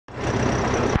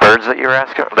birds that you were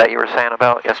asking, that you were saying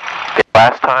about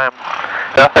last time?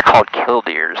 They're called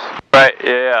killdeers. Right,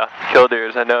 yeah,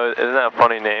 killdeers. I know, isn't that a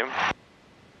funny name?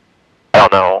 I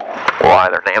don't know why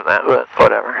they're named that, but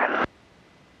whatever.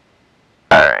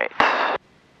 Alright.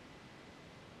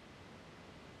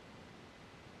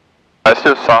 Let's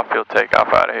do a soft field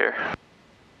takeoff out of here.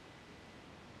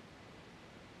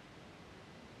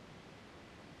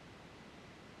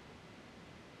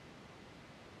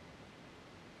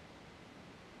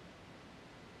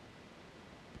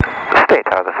 State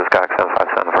Tower, this is Cox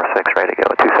 75746, ready to go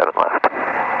at 27 left.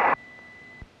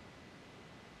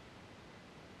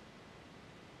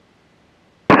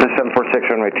 This is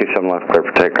 746, runway 27 left, clear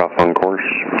for takeoff on course.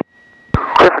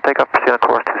 Clear for takeoff, proceed on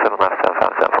course, 27 left,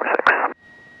 75746.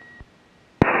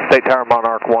 State Tower,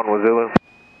 Monarch 1 with Zulu.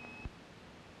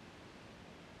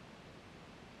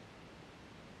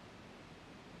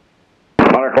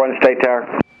 Monarch 1, State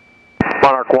Tower.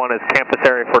 Monarch 1 is campus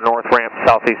area for north ramp,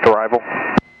 southeast arrival.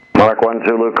 Monarch 1,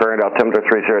 Zulu, current altimeter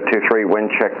 3023,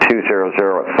 wind check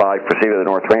 200 at 5. Proceed to the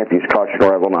north ramp, use caution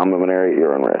arrival, non-movement area,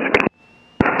 you're on risk.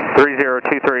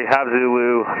 3023, have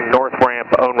Zulu, north ramp,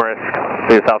 own risk,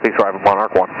 to the southeast arrival,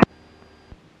 Monarch 1.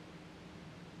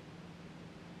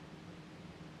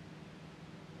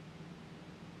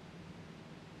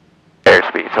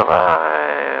 Airspeed's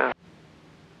alive.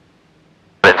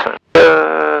 Vincent,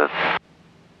 good.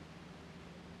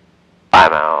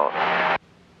 I'm out.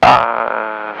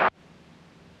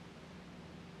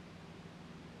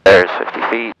 There's 50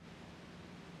 feet.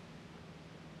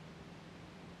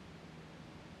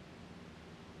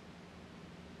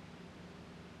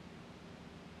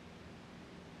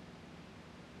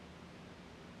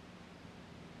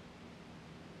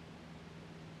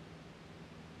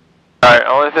 Alright,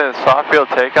 only thing is soft field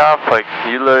takeoff, like,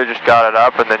 you literally just got it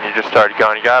up and then you just started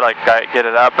going. You gotta, like, get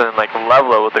it up and then, like,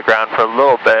 level it with the ground for a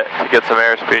little bit to get some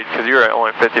airspeed, because you were at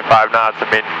only 55 knots. I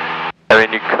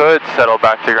mean, you could settle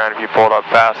back to the ground if you pulled up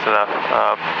fast enough.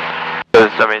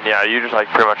 I mean, yeah, you just, like,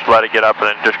 pretty much let it get up and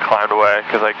then just climbed away,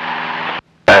 because, like,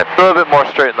 a little bit more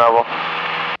straight and level.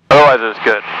 Otherwise, it was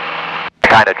good.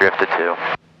 Kind of drifted too.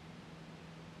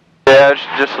 Yeah,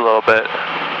 just a little bit.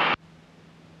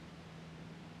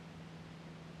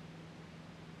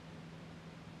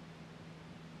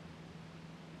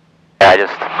 Yeah,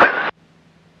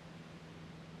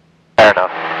 fair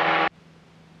enough.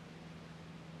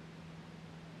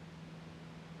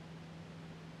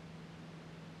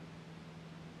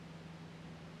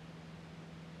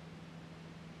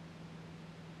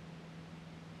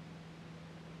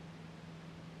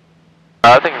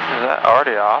 I think is that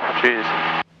already off? Jeez.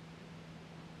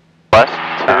 West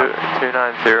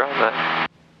 290 then.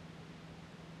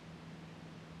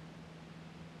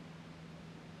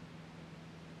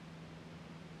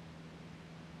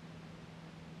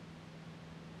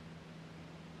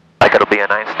 Like it'll be a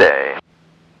nice day.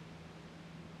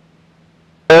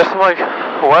 There's some like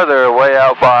weather way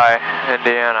out by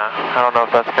Indiana. I don't know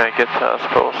if that's gonna get to us,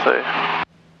 but we'll see.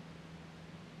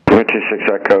 26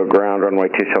 Echo, ground, runway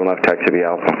 27 left, taxi to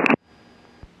Alpha.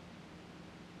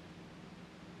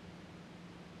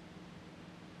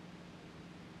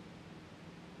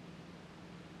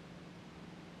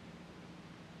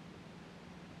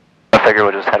 I figure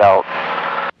we'll just head out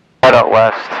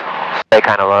west, stay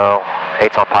kind of low,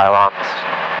 8's on pylons,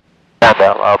 stand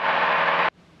that up.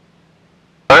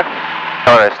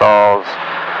 Alright, stalls,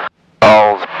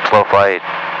 slow flight,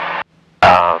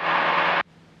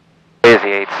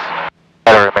 Daisy 8's,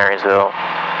 head over to Marysville,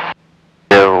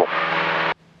 do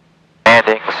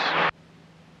landings,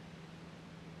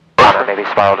 or maybe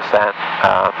spiral descent.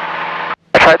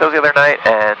 I tried those the other night,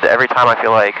 and every time I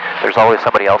feel like there's always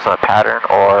somebody else in a pattern,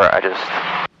 or I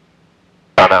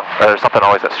don't know, there's something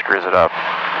always that screws it up.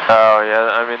 Oh yeah,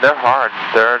 I mean they're hard.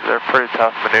 They're pretty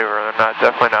tough maneuver. They're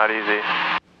definitely not easy.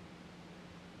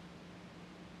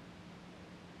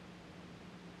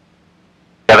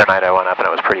 The other night I went up and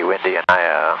it was pretty windy, and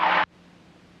I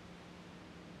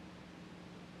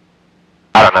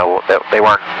don't know, they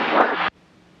were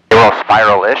all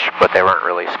spiral-ish, but they weren't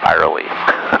really spirally.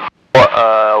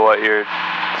 What your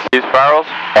Steve spirals?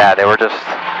 Yeah, they were just,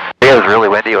 it was really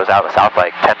windy. It was out south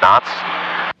like 10 knots.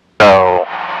 So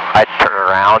I'd turn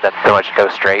around and pretty much go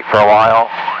straight for a while,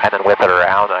 and then whip it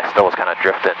around, and I still was kind of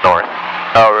drifting north.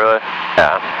 Oh, really?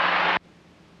 Yeah.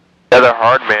 Yeah, they're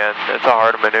hard, man. It's a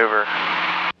hard maneuver.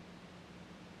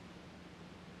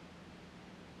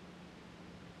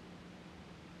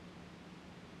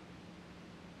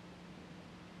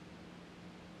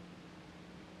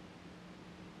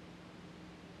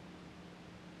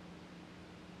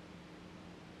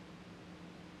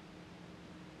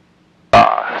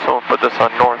 Someone put this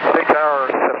on north. State Tower,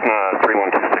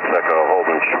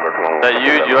 that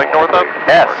you? Do you like Northam?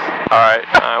 Yes. Alright,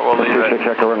 we'll leave it.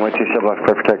 26 Echo, runway 27 left,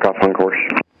 clear for takeoff on course.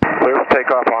 Clear for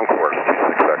takeoff on course,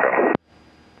 26 Echo.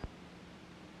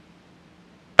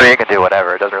 I mean, you can do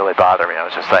whatever. It doesn't really bother me. I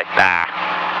was just like, nah.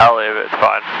 I'll leave it. It's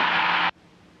fine.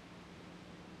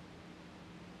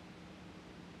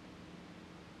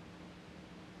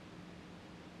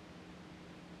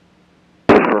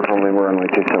 Only we're runway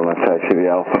 27 left, taxi the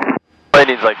Alpha. It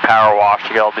needs like power wash to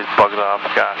get all these bugs off.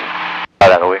 Gosh. Oh,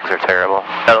 yeah, the wings are terrible.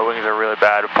 Yeah, the wings are really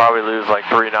bad. We'll probably lose like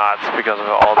 3 knots because of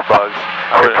all the bugs.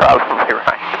 You're probably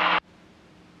right.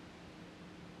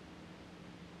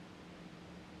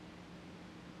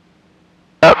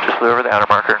 Oh, just flew over the outer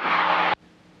marker.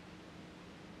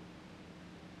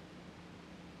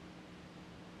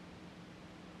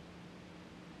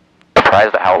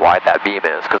 Surprised at how wide that beam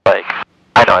is, because like,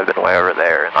 I know I've been way over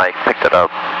there and like picked it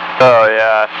up. Oh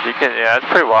yeah, you can. Yeah, it's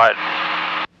pretty wide.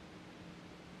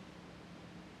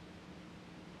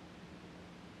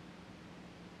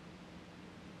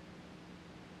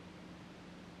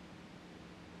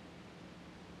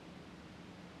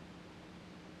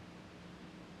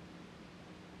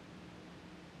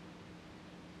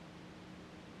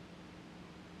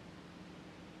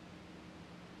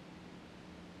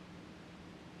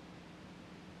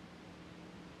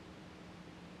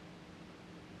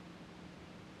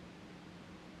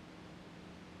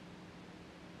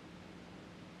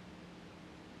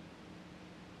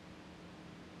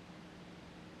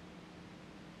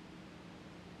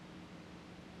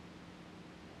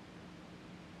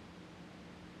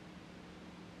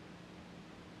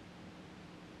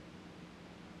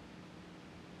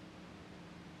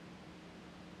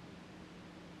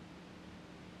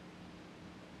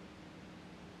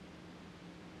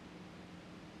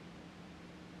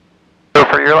 So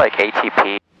for your like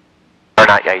ATP, or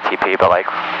not ATP, but like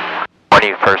when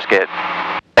you first get,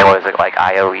 what was it, like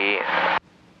IOE?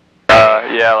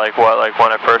 Yeah, like what? Like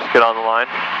when I first get on the line?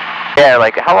 Yeah,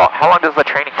 like how long does the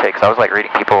training take? So I was like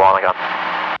reading people on like on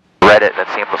Reddit, and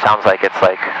it sounds like it's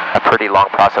like a pretty long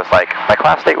process. Like my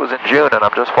class date was in June, and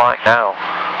I'm just flying now.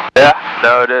 Yeah,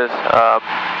 no, it is.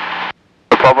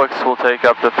 The publics will take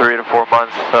up to 3 to 4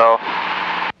 months. So,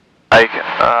 like,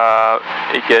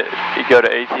 you go to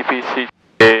ATP,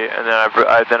 CTA, and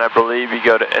then I believe you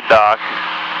go to INDOC.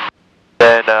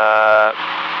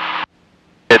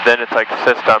 Then it's like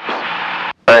systems.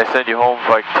 And they send you home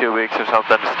for like 2 weeks or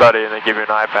something to study, and they give you an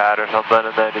iPad or something,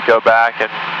 and then you go back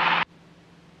and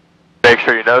make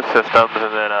sure you know systems,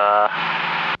 and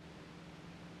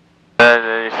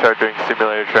then you start doing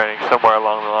simulator training somewhere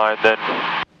along the line. Then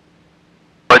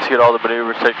once you get all the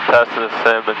maneuvers, take the test in the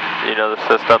sim, and you know the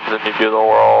systems, and you do the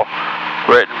oral,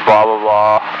 written, blah blah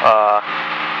blah.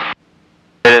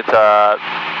 And it's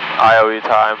IOE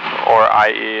time, or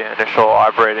IE, initial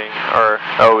operating, or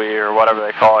OE, or whatever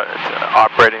they call it. It's an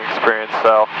operating experience.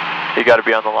 So you got to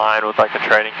be on the line with like a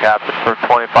training captain for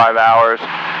 25 hours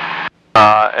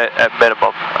at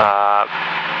minimum.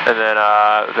 And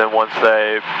then once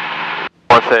they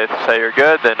say you're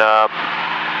good, then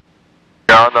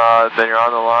you're on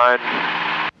the line.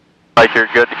 Like you're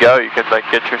good to go. You can like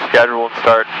get your schedule and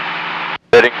start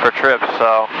bidding for trips.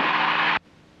 So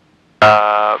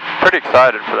pretty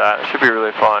excited for that. It should be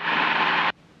really fun.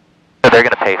 So they're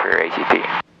gonna pay for your ATP.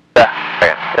 Yeah.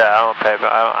 Okay. Yeah, I don't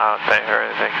pay her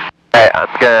anything. Alright, I'm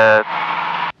gonna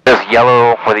this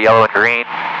yellow with the yellow and green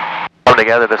come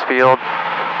together this field.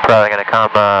 Probably gonna come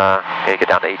get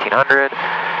down to 1800.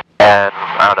 And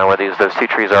I don't know where those 2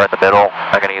 trees are in the middle.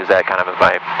 I'm gonna use that kind of as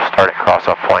my starting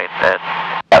cross-off point and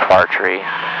FR tree.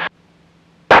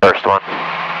 First one.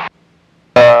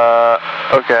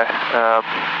 Okay.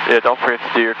 Yeah, don't forget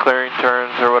to do your clearing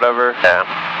turns or whatever.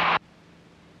 Yeah.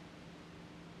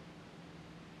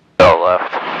 Go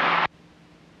left.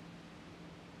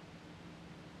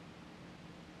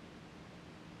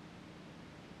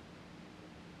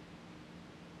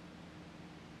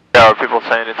 Yeah, are people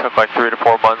saying it took like 3 to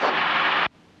 4 months?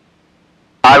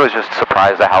 I was just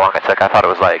surprised at how long it took. I thought it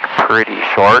was like pretty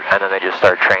short, and then they just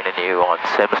started training you on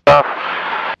sim stuff,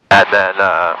 and then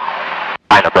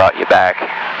kind of brought you back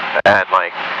and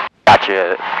like got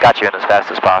you in as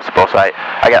fast as possible. So I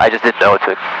just didn't know what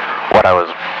to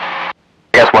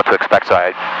expect. So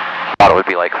I thought it would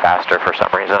be like faster for some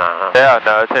reason. I don't know. Yeah,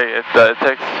 no, it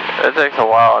takes a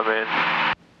while. I mean,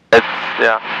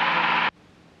 yeah,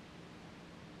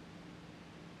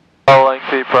 a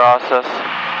lengthy process.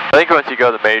 I think once you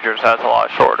go to the majors, that's a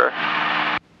lot shorter.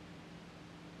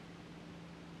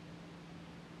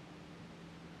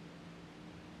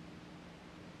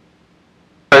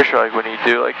 Pretty sure like when you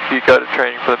go to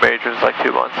training for the majors, like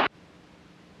 2 months.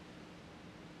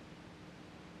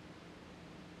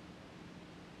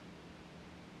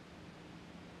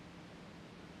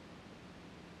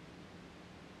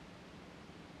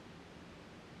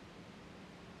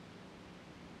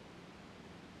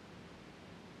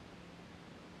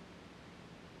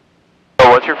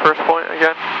 what's your first point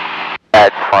again?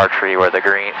 That far tree where the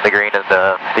green and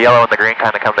the yellow and the green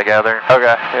kind of come together.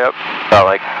 Okay, yep. So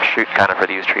like shoot kind of for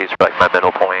these trees for like my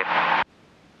middle point.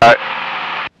 Alright.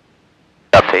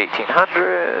 Up to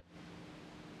 1800.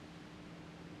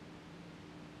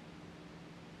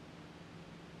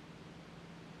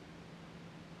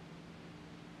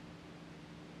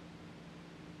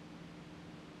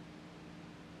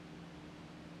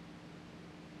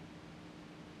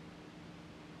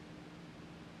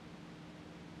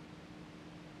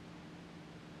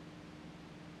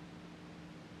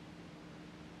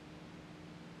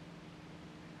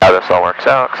 How this all works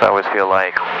out, because I always feel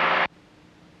like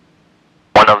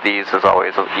one of these is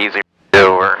always easier to do,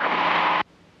 or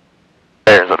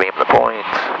there's a beam the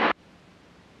points.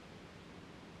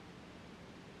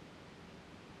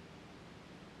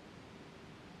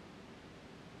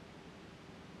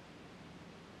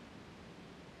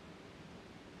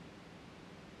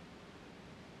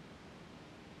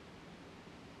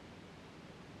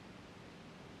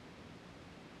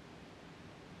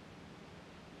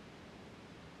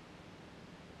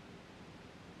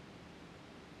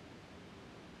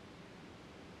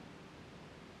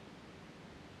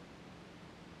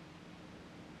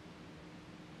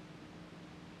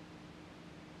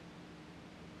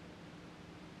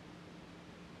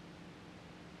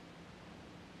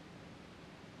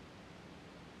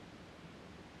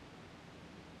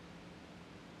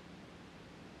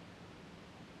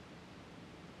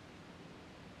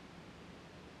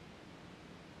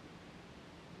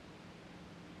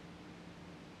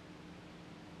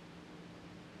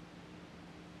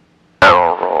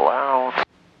 I'll roll out.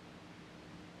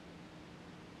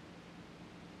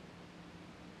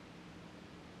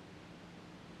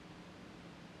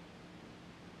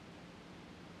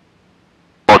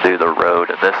 We'll do the road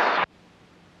in this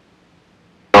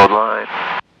road line.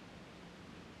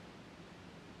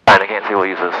 I can't see we'll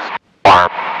use this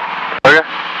farm. Okay.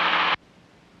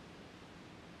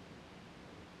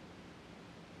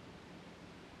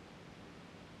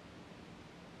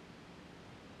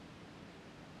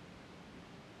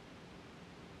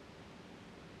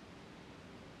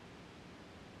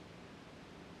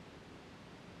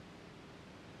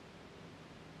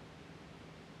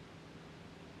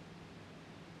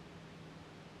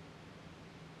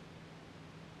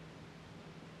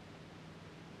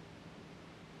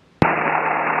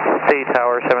 State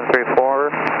Tower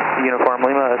 734, Uniform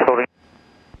Lima is holding.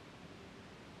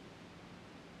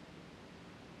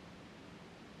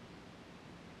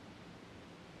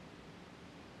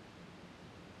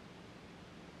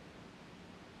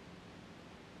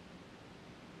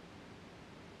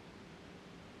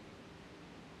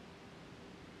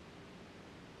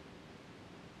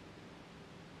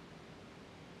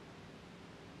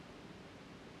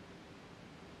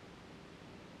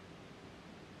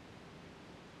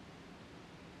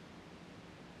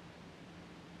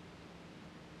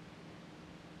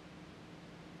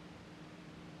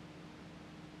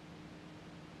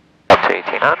 Up to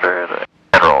 1800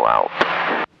 and roll out.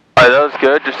 Alright, that was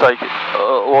good. Just like,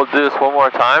 we'll do this one more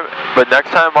time. But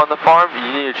next time on the farm,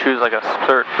 you need to choose like a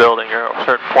certain building or a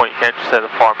certain point. You can't just say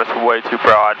the farm. It's way too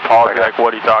broad. Paul will be like,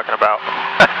 what are you talking about?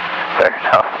 Fair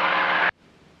enough.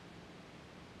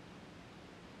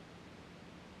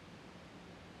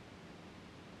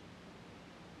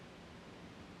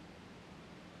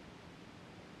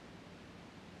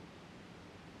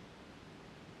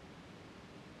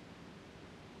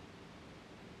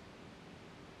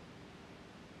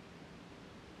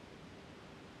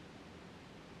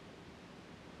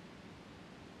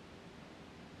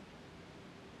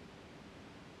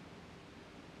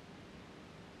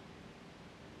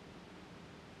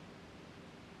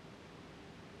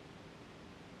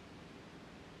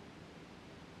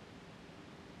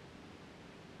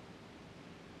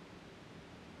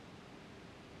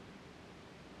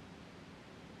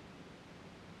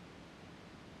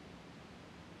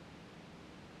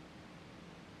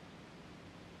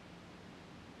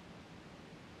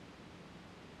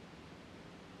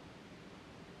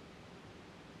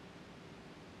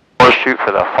 We'll shoot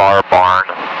for the far barn,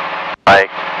 like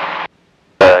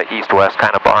the east-west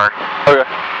kind of barn. Okay.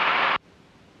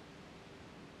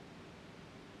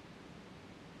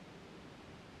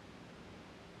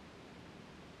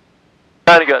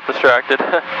 Kinda got distracted.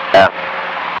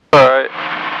 Yeah. Alright.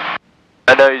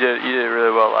 I know you did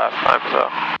really well last time,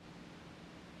 so.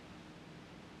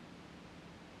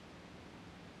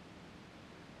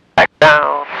 Back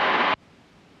down.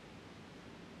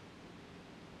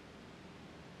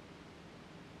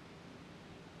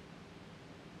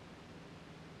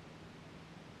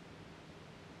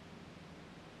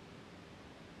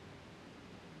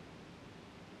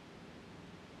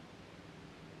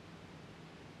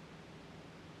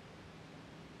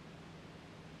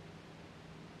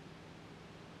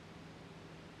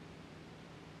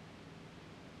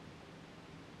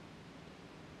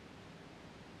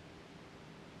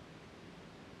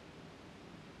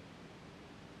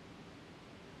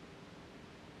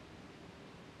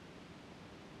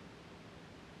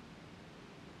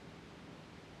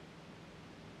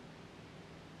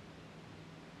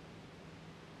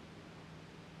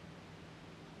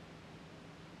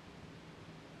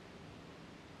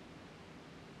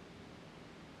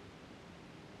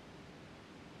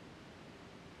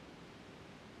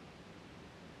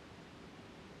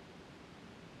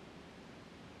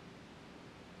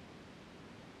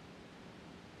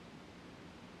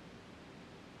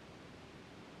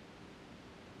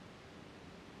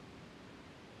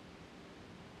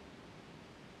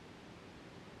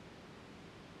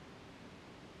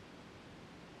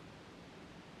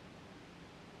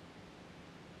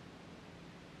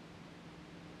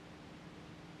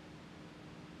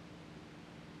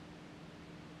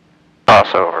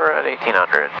 Crossover at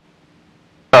 1800.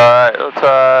 Alright,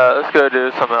 let's go do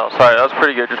something else. Alright, that was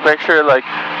pretty good. Just make sure,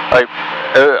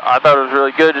 I thought it was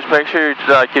really good. Just make sure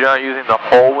you're not using the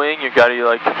whole wing. You gotta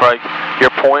your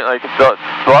point. The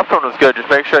left one was good. Just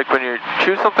make sure when you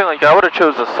choose something like that, I would have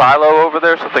chose a silo over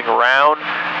there, something round.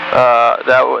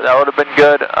 That would have been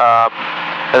good.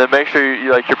 And then make sure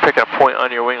you're picking a point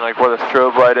on your wing, like where the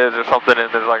strobe light is or something,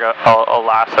 and there's like a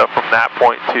lasso from that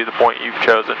point to the point you've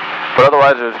chosen. But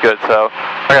otherwise, it was good. So,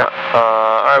 Okay.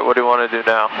 Alright, what do you want to do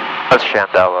now? Let's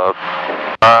Chandelo.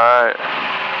 Alright.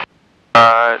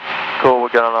 Alright, cool, we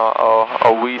got on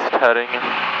a west heading.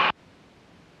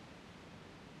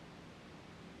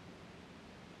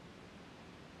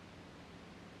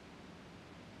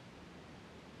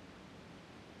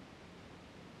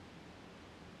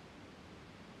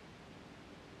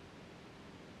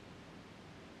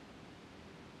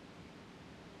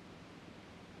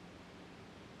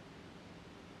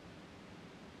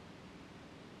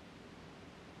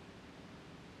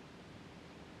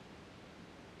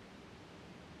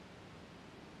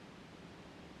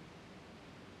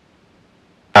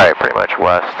 Alright, pretty much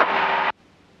west.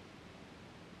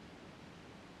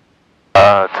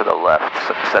 To the left,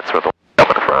 that's where the wind's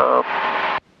coming from.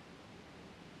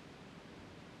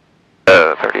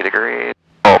 30 degrees,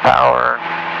 full power.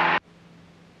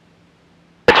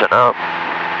 Pitching up.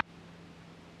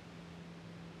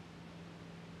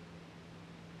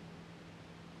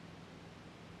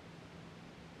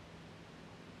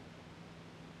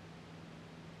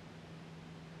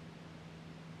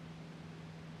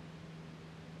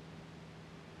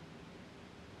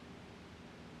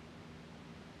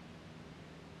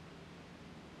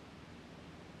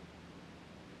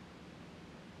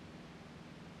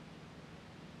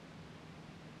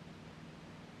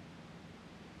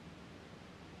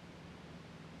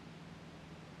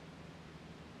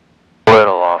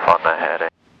 Little off on the heading.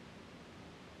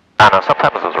 I don't know,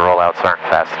 sometimes those rollouts aren't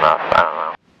fast enough. I don't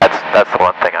know. That's the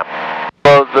one thing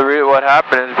Well, what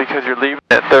happened is because you're leaving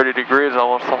at 30 degrees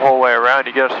almost the whole way around,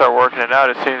 you gotta start working it out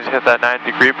as soon as you hit that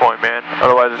 90-degree point, man.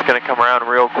 Otherwise, it's gonna come around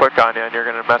real quick on you, and you're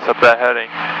gonna mess up that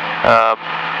heading.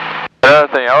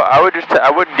 Another thing, I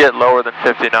wouldn't get lower than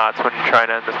 50 knots when you try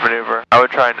and end this maneuver. I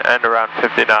would try and end around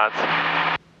 50 knots.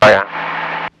 Oh yeah.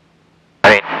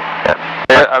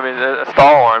 I mean, a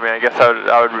stall alarm, I guess I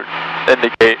would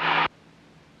indicate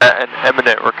an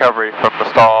imminent recovery from the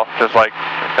stall, just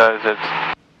because it's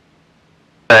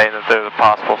saying that there's a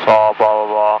possible stall, blah,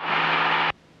 blah,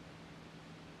 blah.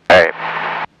 Alright,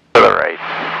 to the right.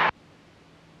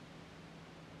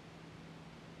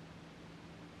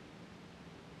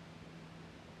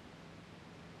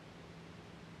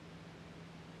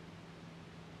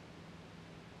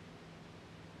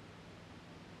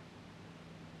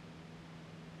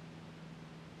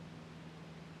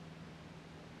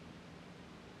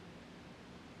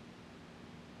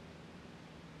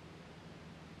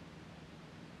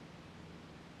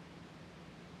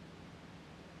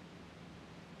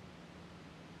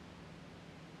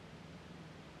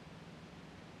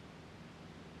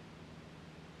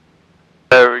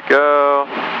 There we go.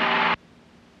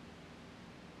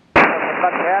 Not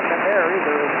much happening there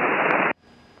either.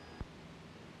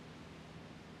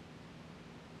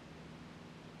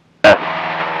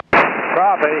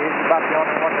 Probably, he's about the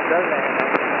only one that does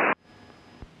anything.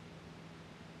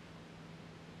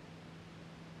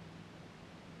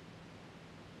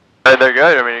 They're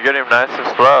good. I mean, you're getting them nice and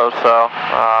slow, so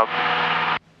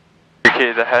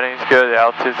the heading's good, the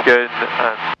altitude's good,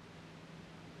 and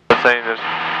I'm saying there's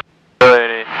really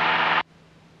any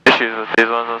issues with these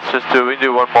ones. We can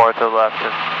do one more to the left.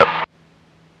 And,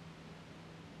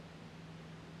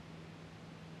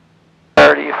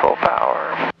 30 full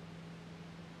power.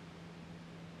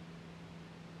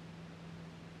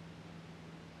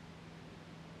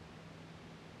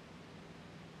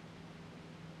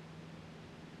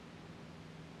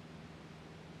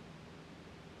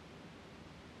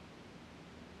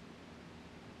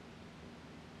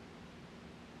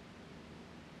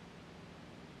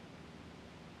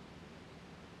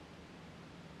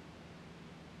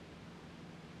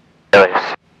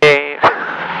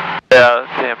 yeah,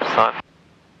 damn son.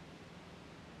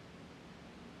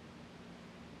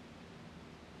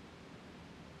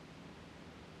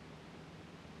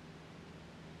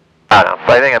 I don't know,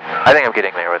 but I think I'm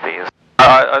getting there with these.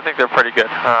 I think they're pretty good.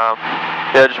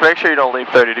 Yeah, just make sure you don't leave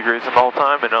 30 degrees in the whole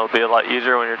time, and it'll be a lot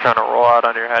easier when you're trying to roll out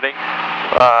on your heading.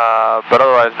 But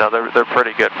otherwise, no, they're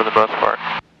pretty good for the most part.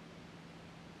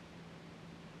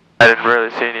 I didn't really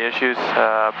see any issues.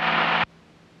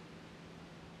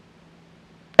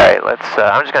 Alright, let's,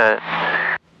 I'm just gonna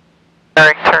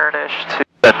turnish to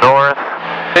the north.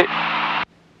 Hey.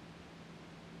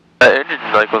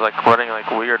 like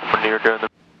weird when you were doing the.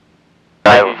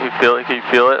 I- Like, can you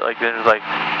feel it? Like then it's like.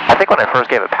 I think when I first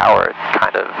gave it power, it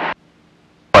kind of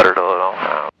fluttered a little.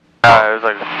 It was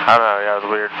like, I don't know, yeah, it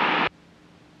was weird.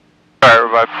 Alright,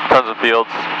 everybody, tons of fields.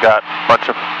 Got a bunch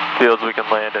of fields we can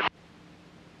land in.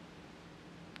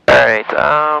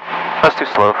 Alright, let's do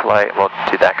slow flight. We'll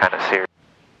do that kind of series.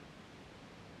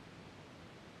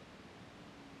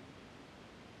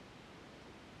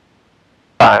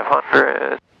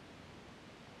 $500.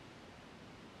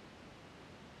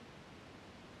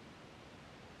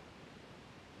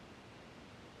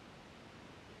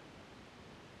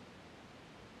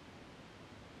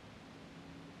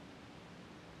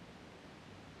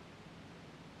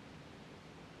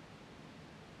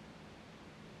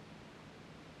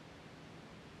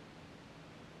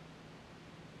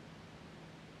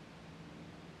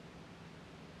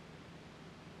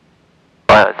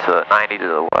 To 90 to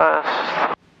the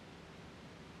west.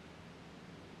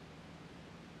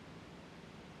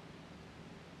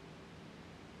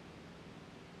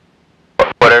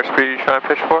 What airspeed are you trying to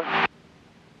pitch for? I'm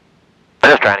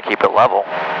just trying to keep it level.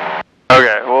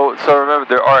 Okay, well, so remember,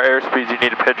 there are airspeeds you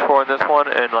need to pitch for in this one,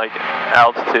 and like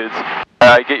altitudes.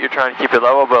 I get you're trying to keep it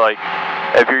level, but like,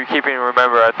 if you're keeping,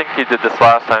 remember, I think you did this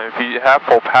last time, if you have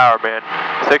full power, man,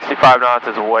 65 knots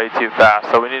is way too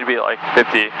fast, so we need to be at like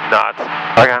 50 knots.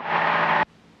 Okay.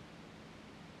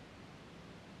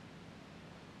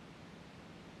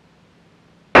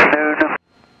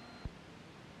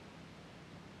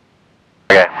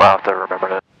 Okay, we'll have to remember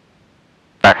to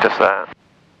practice that.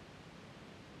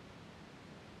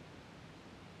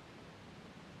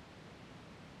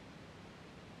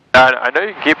 I know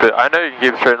you can keep it. I know you can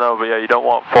keep it straight level, but yeah, you don't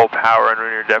want full power, and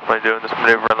when you're definitely doing this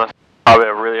maneuver unless it's probably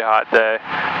a really hot day.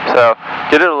 So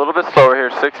get it a little bit slower here.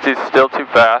 60 is still too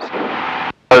fast,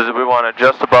 because we want it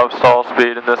just above stall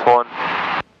speed in this one.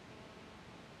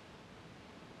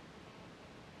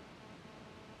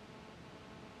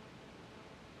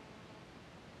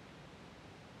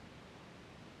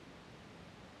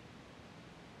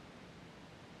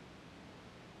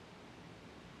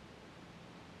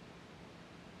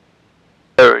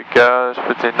 There we go, there's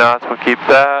 15 knots, we'll keep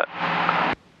that.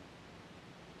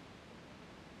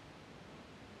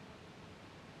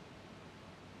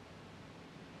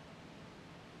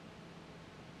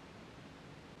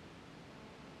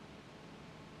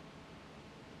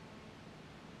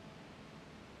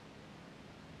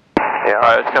 Yeah,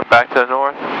 alright, let's come back to the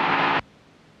north.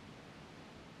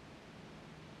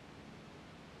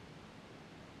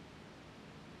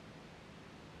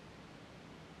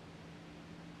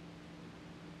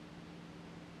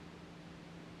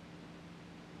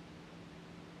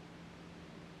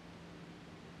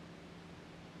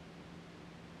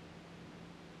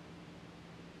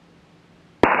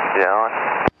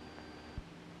 Yeah.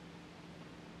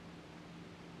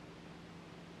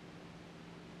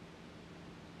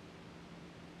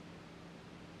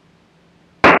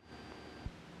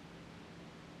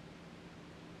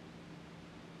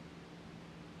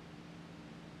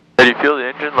 Did you feel the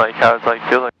engine, like how it's like,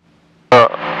 feel like,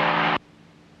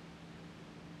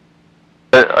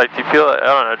 like, do you feel it? I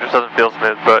don't know, it just doesn't feel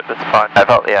smooth, but it's fine. I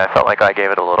felt like I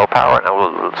gave it a little power and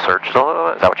it surged a little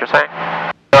bit. Is that what you're saying?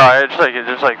 No, it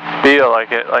just like feel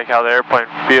like it, like how the airplane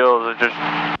feels, it just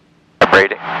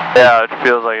Vibrating. yeah, it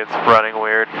feels like it's running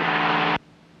weird.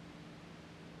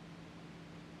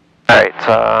 Alright,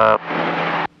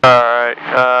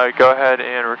 Alright, go ahead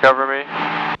and recover me.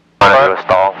 wanna do a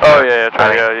stall? Oh yeah, try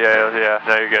to go, yeah,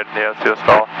 no, you're good. Yeah, let's do a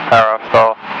stall. Power off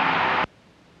stall.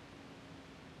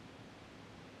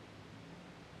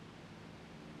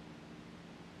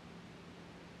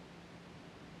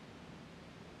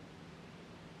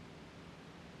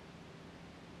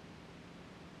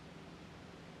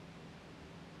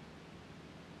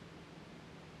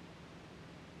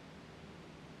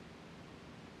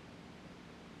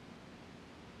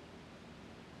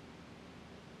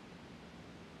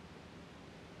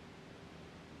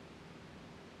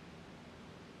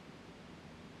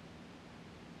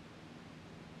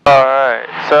 Alright,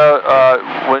 so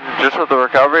when just with the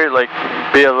recovery, like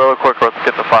be a little quicker with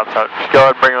getting the flaps out. Just go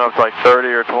ahead and bring them up to like 30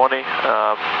 or 20.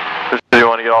 Just so you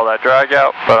want to get all that drag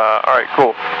out. But alright,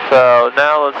 cool. So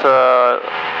now let's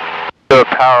do a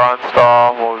power on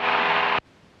stall. We'll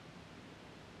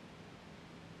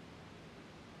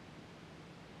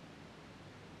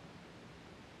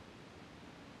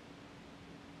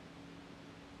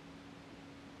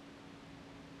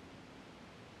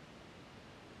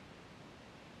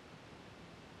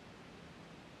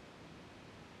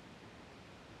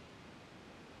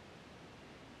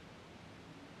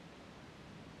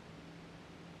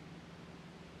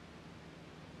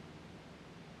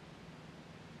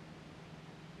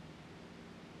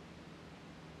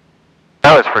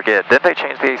I always forget, didn't they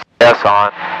change the ACS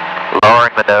on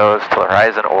lowering the nose to the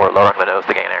horizon or lowering the nose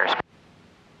to gain airspeed?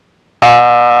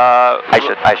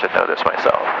 I should know this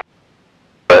myself.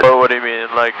 But what do you mean?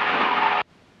 Like, I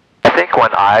think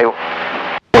when I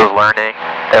was learning,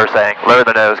 they were saying lower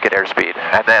the nose, get airspeed,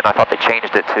 and then I thought they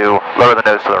changed it to lower the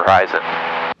nose to the horizon.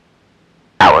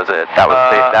 That was it. That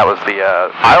was the.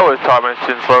 I always taught my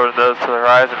students lower the nose to the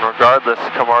horizon, regardless,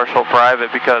 commercial,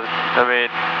 private, because I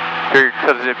mean,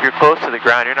 if you're close to the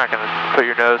ground, you're not going to put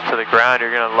your nose to the ground. You're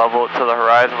going to level it to the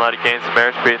horizon, let it gain some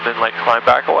airspeed, and then like climb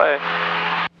back away.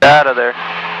 Get out of there.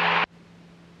 I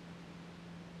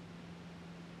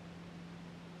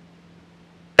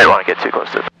didn't want to get too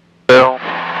close to the bill.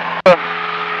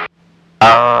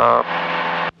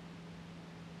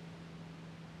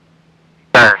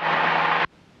 Turn.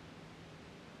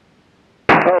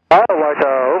 Oh, like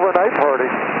a overnight party.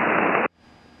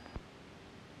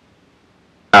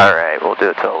 Alright, we'll do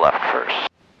it to the left first.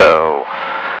 So,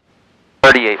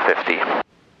 3850.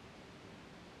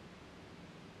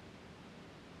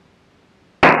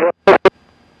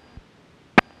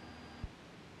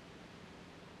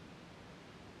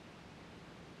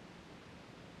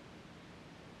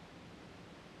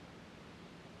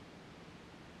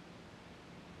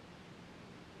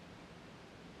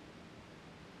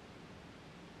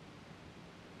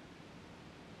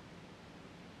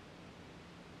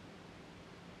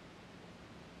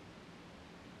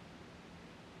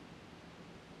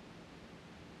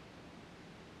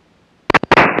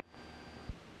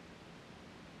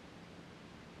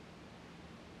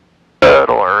 A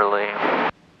little early.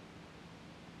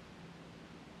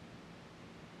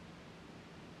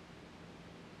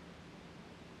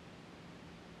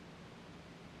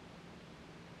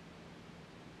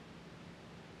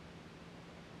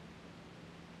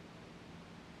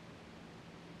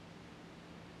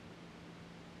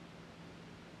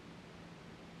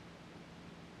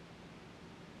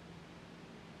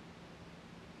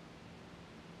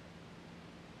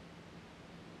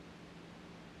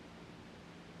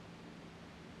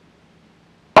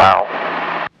 Wow.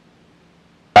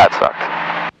 That sucked.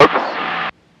 Oops.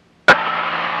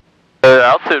 The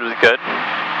altitude was good.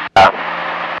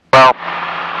 Well,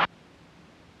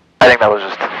 I think that was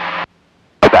just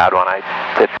a bad one. I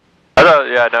did. I know,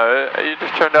 yeah, no, you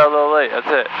just turned out a little late, that's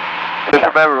it. Just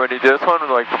remember, when you do this one,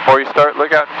 like before you start,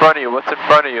 look out in front of you. What's in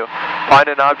front of you? Find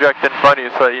an object in front of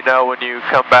you so that you know when you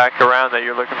come back around that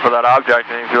you're looking for that object,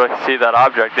 and if you like to see that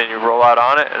object, then you roll out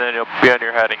on it, and then you'll be on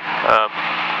your heading.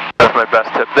 That's my best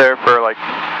tip there for like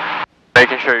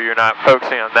making sure you're not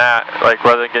focusing on that. Like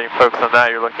rather than getting focused on that,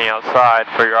 you're looking outside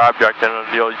for your object, and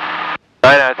you'll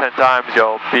 9 out of 10 times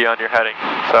you'll be on your heading.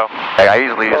 So I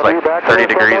usually use like 30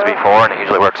 degrees before, and it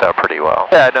usually works out pretty well.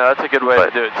 yeah, no, that's a good way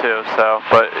to do it too. So,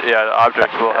 but yeah, the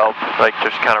object will help, like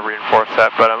just kind of reinforce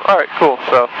that. But all right, cool.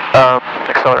 So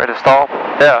Accelerated stall.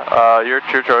 yeah, your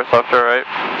choice, left or right.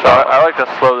 So I like to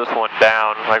slow this one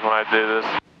down, like when I do this.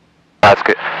 That's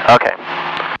good. Okay.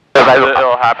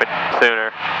 It'll happen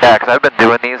sooner. Yeah, because I've been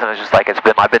doing these, and it's just like I've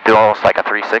been doing almost like a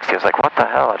 360. It's like, what the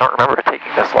hell? I don't remember it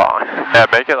taking this long. Yeah,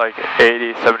 make it like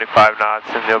 80, 75 knots,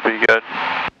 and you'll be good.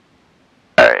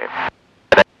 All right.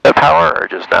 The power or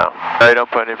just no? No, don't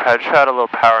put any power. Just add a little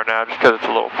power now, just because it's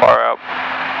a little far out.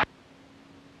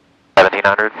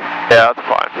 1700. Yeah, that's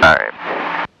fine. All right.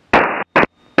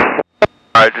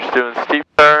 All right, just doing steep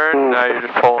turn. Now you're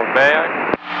just pulling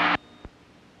back.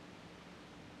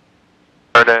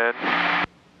 Turn in.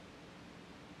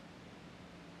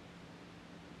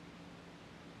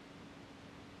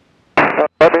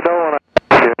 Let me know when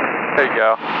There you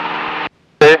go.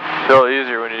 See? It's a little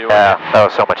easier when you do it. Yeah, that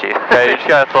was so much easier. Yeah, you just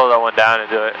gotta slow that one down and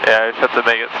do it. Yeah, you just have to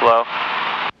make it slow.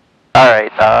 All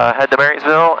right, head to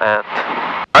Marysville and.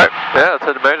 All right, yeah, let's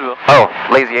head to Marysville. Oh,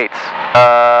 Lazy Eights.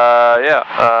 Yeah.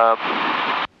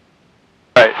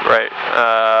 Right.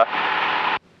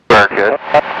 We're good.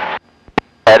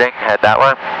 Head that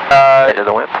way. Into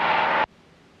the wind.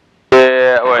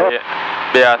 Yeah. Wait.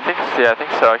 Yeah, I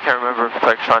think so. I can't remember if it's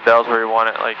like Shondel's where you want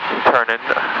it like turn in.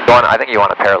 I think you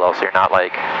want it parallel, so you're not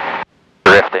like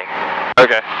drifting.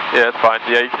 Okay. Yeah, it's fine.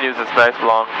 Yeah, you can use this nice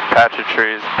long patch of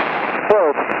trees.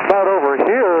 Well, it's not over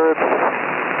here. It's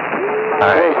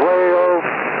Alright. way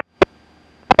over.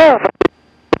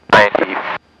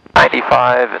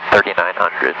 95 and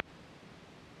 3900.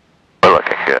 We're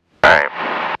looking good. Alright.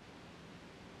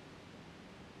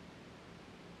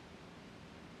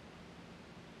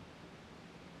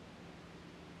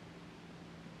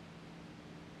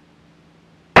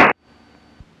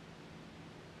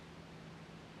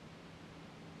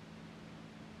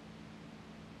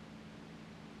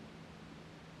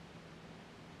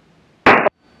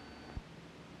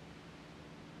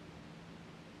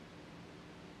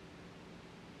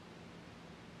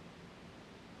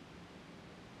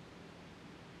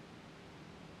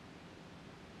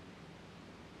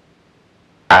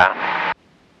 I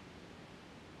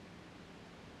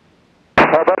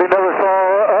bet he never saw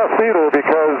us either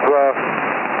because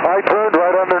I turned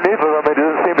right underneath of him. He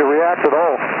didn't seem to react at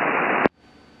all.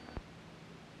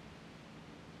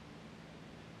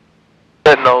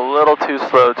 Getting a little too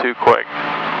slow, too quick.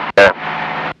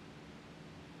 Yeah.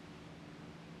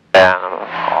 Yeah,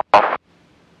 off.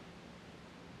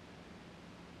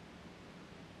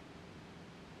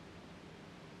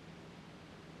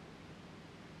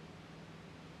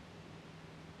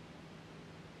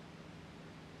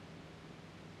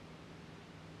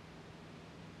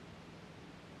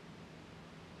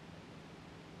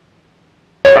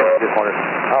 Just wondered.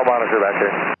 I'll monitor back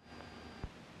here.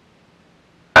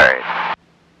 Alright.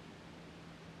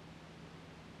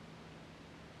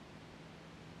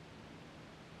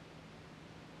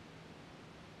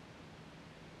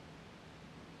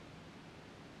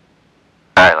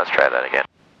 Alright, let's try that again.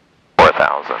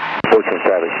 4,000. Approaching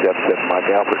traffic, Jeff, Mike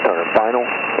Alpha, turn final,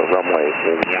 so runway.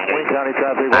 Wayne County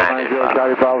traffic, 190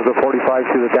 Charlie Bravo to 45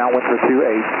 to the downwind for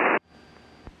 28.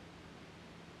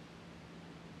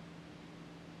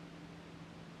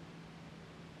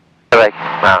 Like,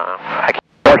 I don't know. I can't.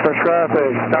 Western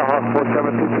traffic, Skyhawk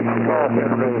 4726 call,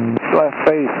 left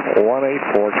base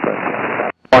 184 express.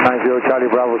 190 Charlie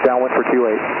Bravo downwind for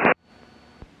 28.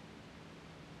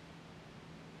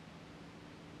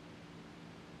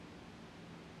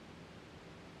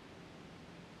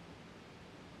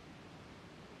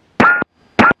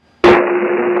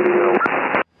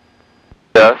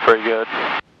 Yeah, that's pretty good.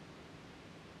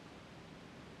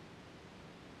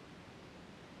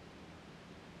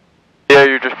 Yeah,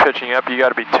 you're just pitching up. You got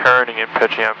to be turning and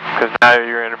pitching up because now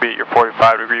you're going to be at your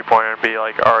 45-degree point and be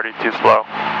like already too slow.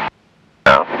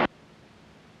 No.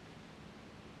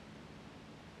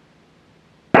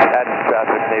 Adding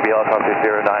traffic, Navy helicopter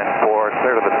 094,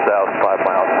 clear to the south, 5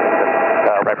 miles.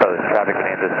 Right Brothers, traffic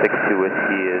Kansas 62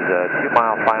 Whiskey is 2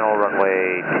 mile final,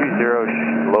 runway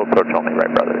 20, low approach only,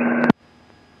 Right Brothers.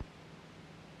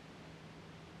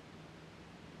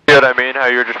 You know what I mean? How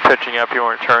you're just pitching up, you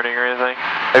weren't turning or anything.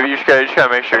 Maybe you just gotta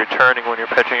make sure you're turning when you're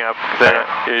pitching up, because then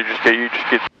you just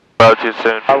get low too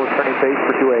soon. I was turning base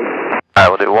for 28. Alright,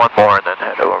 we'll do one more and then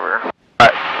head over.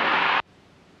 Alright.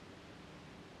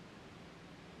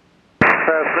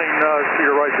 Passing to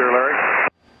your right there, Larry.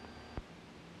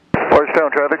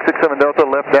 Bardstown traffic, 67 Delta,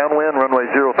 left downwind, runway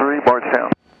 03, Bardstown.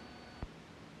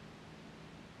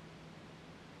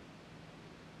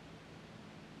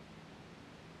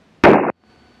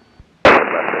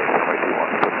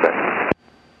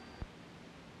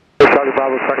 Charlie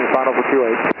Bravo turning final for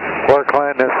 28. Clark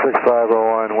Landis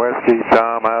 6501 Whiskey.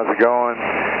 Tom, how's it going?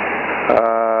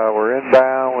 We're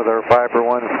inbound with our Viper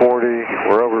 140.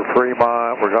 We're over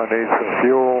Fremont. We're going to need some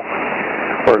fuel.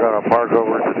 We're going to park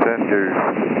over at the 10 Goose.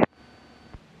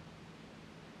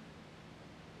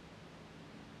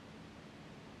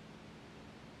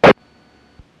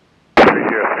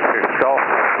 Golf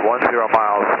 10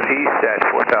 miles east at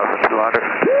 4,200.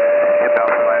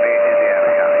 Inbound from Indiana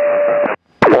County.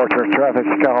 Fortress traffic,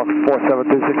 Skyhawk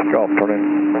 4726 Golf, turning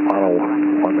final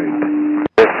 18.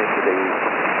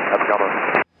 How's it going?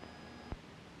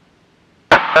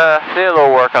 Need a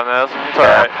little work on this. It's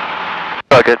alright.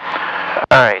 Oh, good.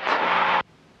 Alright.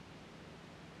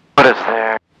 What is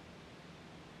there?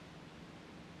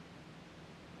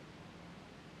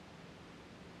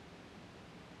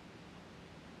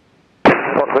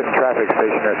 Traffic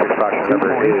station at 6 Fox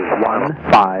number is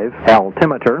 15,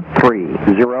 altimeter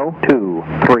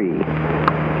 3023.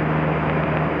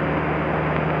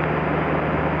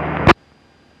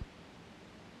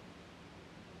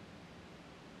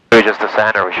 Should we just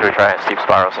descend or should we try a steep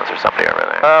spiral since there's somebody over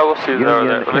there? We'll see who's over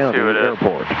there. Union Let me see County who it is.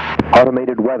 Airport.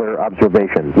 Automated weather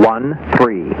observation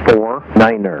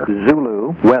 1349er.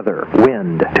 Zulu weather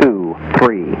wind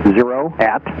 230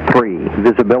 at 3.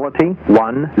 Visibility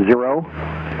 10.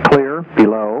 Clear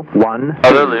below 1.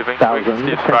 Oh, they're leaving. Thousand.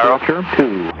 Steep spiral. Temperature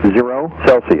 20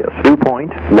 Celsius. Dew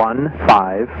point 15.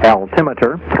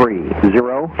 Altimeter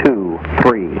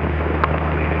 3023.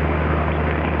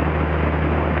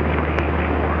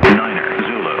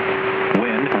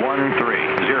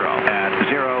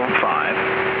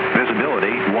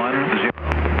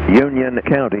 Union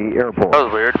County Airport. That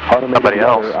was weird. Automated Somebody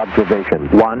else. weather observation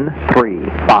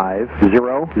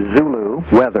 1350. Zulu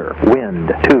weather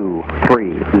wind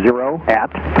 230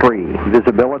 at 3.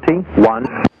 Visibility 1.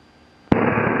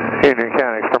 Union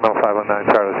County, Terminal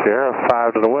 519 Charlie Sierra,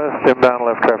 5 to the west, inbound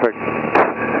left traffic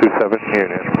 27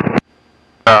 Union.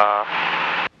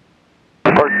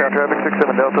 Bardstown traffic,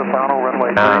 67 Delta, final runway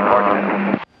 3,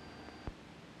 Bardstown.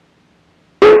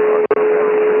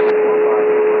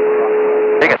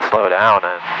 They can slow down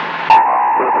and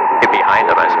behind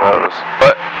them, I suppose.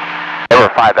 But they were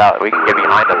 5 out. We can get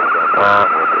behind them.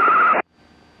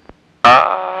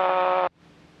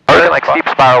 We're gonna like steep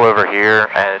spiral over here,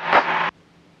 and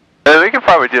we could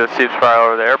probably do a steep spiral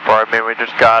over the airport. I mean, we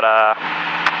just got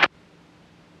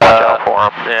watch out for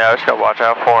them. Yeah, we just gotta watch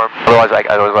out for them. Otherwise,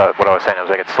 what I was saying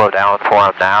was I could slow down for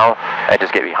them now and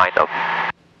just get behind them.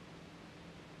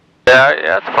 Yeah,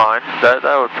 that's fine. That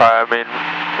would probably. I mean,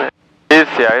 he's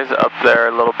up there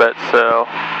a little bit, so.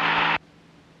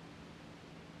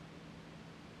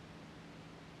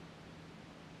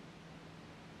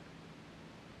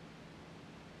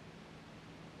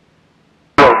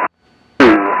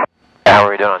 How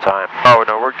are we doing on time? Oh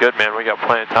no, we're good, man. We got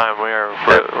plenty of time.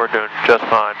 We're doing just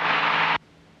fine.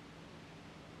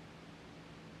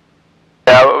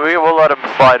 Yeah, we'll let him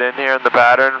slide in here in the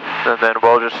pattern, and then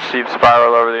we'll just steep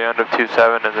spiral over the end of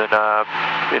 27, and then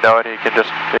you know, and he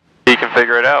can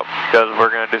figure it out because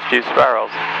we're gonna do steep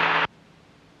spirals.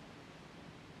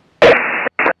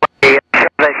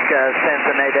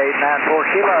 Simpson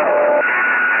 8894 kilo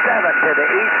 7 to the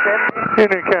east.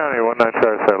 Union County 19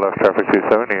 Charlie Star left traffic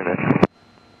 27 unit.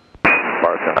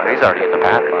 Oh, he's already in the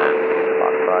pattern then.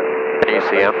 Can you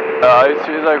see him?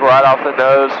 He's like right off the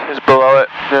nose. He's below it.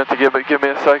 You have to give me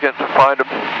a second to find him.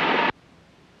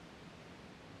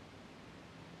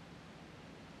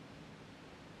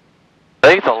 I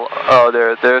think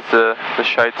there's the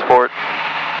shite sport.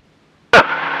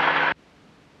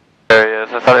 There he is.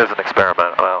 I thought it was an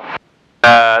experiment. Well,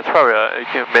 it's probably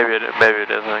maybe it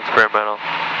is an experimental.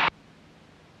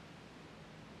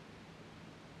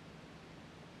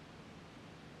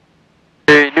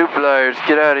 Hey, new flyers,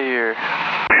 get out of here. oh,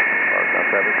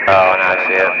 now I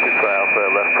see it.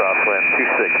 Left crosswind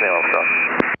 26 nail cross.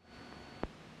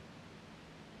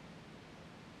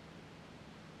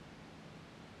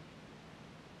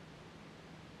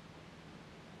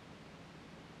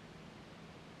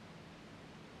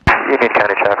 Union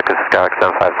County traffic is Skyx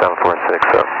 75746,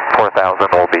 so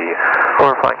 4000 will be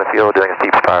overflying the field, doing a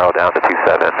steep spiral down to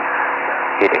 27,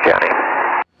 Union County.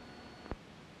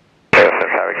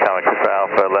 Traffic Comic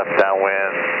Alpha, left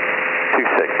downwind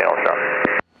 26 nail cross.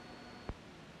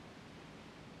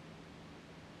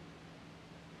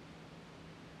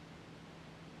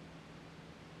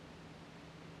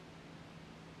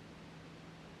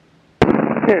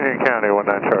 Union County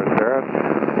 19 Charlie Sierra.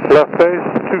 Left base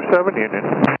 27 Union.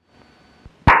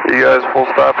 You guys full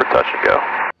stop or touch and go?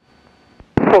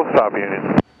 Full stop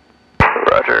Union.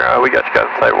 Roger, we got you guys in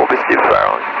sight. We'll be steep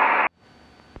spiraling.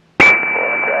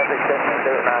 Traffic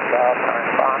 709 south, turn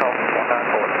final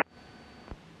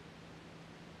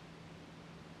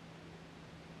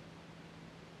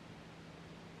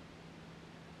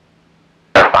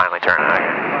 194. Finally turning out.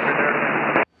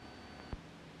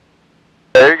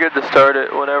 Yeah, you're good to start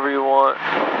it whenever you want.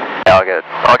 Yeah,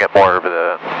 I'll get more over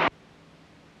the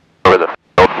field.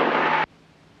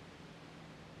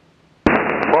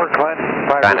 Fort Clinton,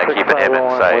 Trying to keep him in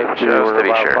sight, just to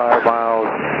be sure. 5 miles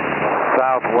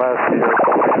southwest here.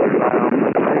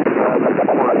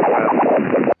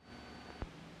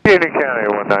 Union County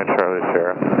 19 Charlie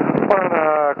Sierra.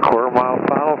 1/4 mile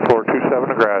final 427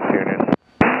 to Grass Union.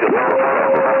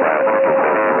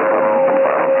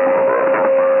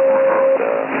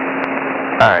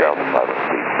 Alright.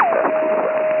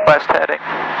 West heading.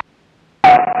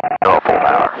 No full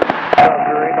power.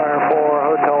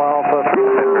 Hotel Alpha,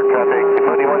 center traffic.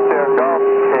 21 Sierra Golf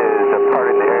is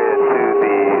departing the area to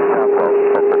the southwest.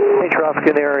 Hey, traffic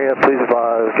in the area, please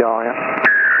advise Gallion.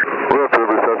 We're up to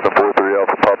Cessna 43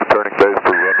 Alpha, Papa turning base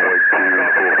for runway 2,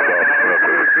 full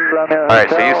stop. Alright,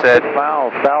 so you said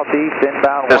southeast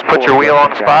inbound. just put your wheel on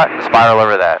the spot and spiral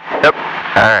over that. Yep.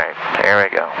 Alright, here we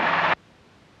go.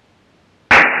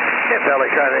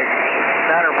 Belly traffic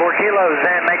 904 kilos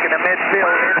and making a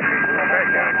midfield.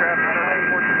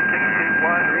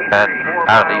 And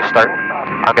I don't know, you start,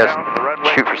 I'm going to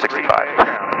shoot for 65.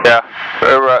 Yeah,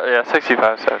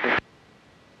 6570.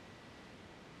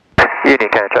 Union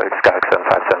County traffic Skyx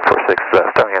 75746,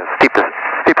 starting a steep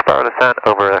spiral descent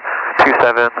over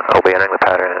 27. I'll be entering the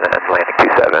pattern and landing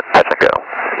 27. Touch and go.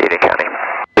 Union County.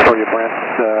 For your plan,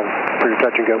 for your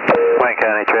touch and go. Wayne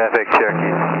County traffic,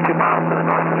 Cherokee. 2 miles to the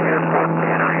north of the airport.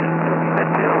 Entering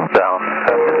midfield. Down.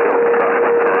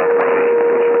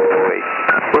 Wait.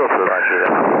 We'll for Roger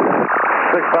that.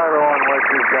 6501 West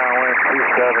is downwind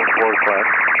 27 Fort Clinton.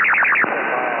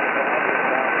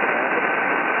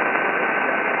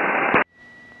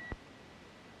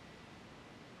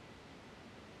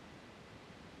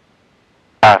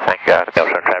 Thank God.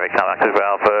 Yellowstone traffic, Tom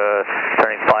Alpha,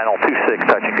 turning final 26,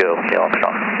 touch and go,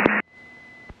 Yellowstone.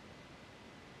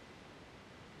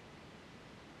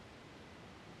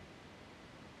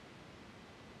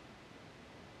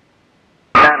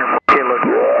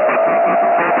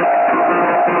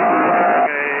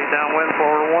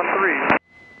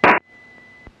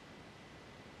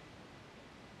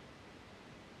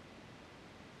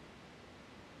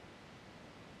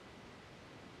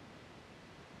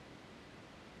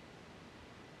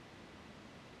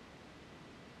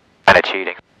 kind of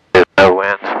cheating. There's no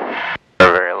winds,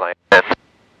 or very light winds.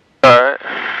 Alright.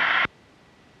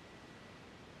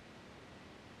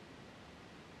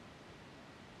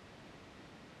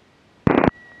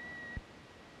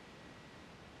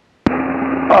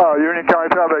 Union County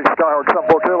traffic, Skyhawk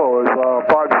 74 Kilo is 5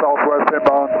 southwest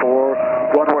inbound for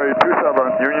runway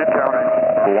 27, Union County.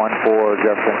 14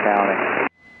 Jefferson County.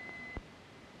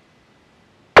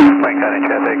 Wayne County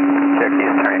traffic, Cherokee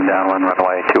is turning downwind,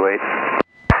 runway 28.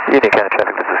 Union County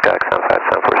traffic, this is Skyhawk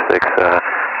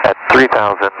 75746, at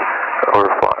 3,000,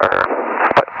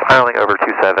 filing over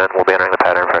 27, we'll be entering the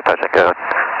pattern for a touch and go,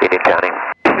 Union County.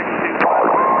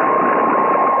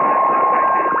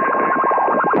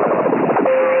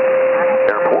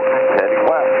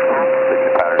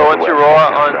 So once you roll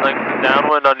out on like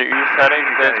downwind on your east heading,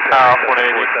 then power off 180.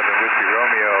 47 Whiskey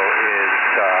Romeo is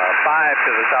 5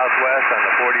 to the southwest on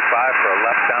the 45 for a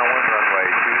left downwind runway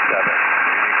 27,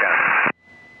 Union County.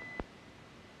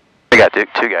 We got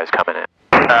two guys coming in.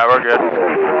 We're good.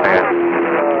 Okay.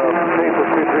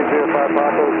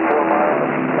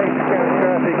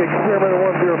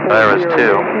 There was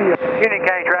two. Union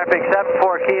County traffic,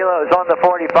 74 kilos on the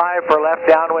 45 for left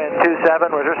downwind 27.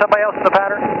 Was there somebody else in the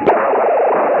pattern?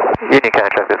 Union County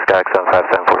traffic, Skyhawk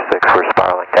 75746, we're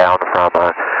spiraling down from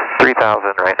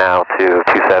 3,000 right now to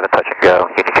 27, touch and go,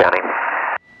 Union County.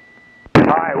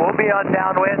 Alright, we'll be on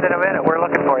downwind in a minute. We're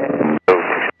looking for you.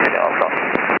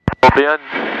 We'll be on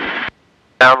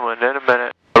downwind in a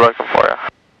minute. We're looking for you.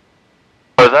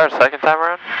 Was that our second time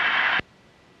around?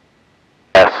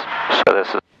 Yes, so this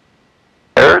is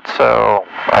third, so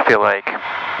I feel like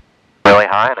really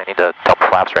high and I need to dump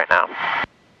flaps right now.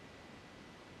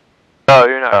 Oh,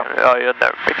 you're not. Oh, you'll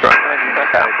never be drunk.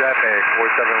 County traffic,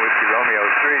 47 Whiskey Romeo,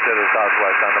 3 to the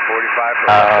southwest on the 45 for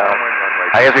left downwind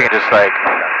runway. I guess we can just like...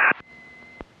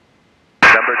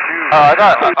 Number 2.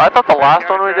 I thought the last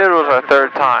one we did was our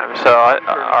third time, so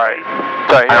alright.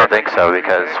 Sorry, I don't think so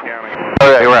because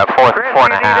we were at four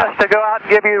and a half. Need us to go out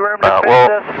and give you room to fix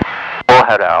this? We'll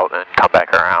head out and come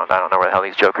back around. I don't know where the hell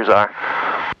these jokers are.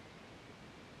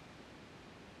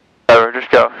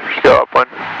 Just go upwind.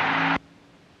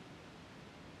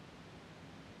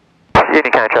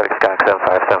 Union County traffic, Skyhawk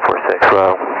 75746.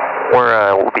 Well,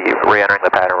 we'll be re-entering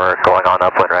the pattern. We're going on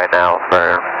upwind right now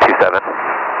for 27,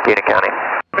 Union County.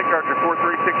 Archer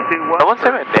 43621. I won't say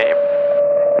my name.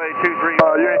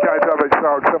 Union County traffic,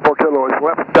 Skyhawk 74 Kilo is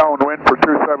left downwind for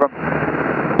 27.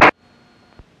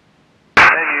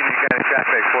 And Union County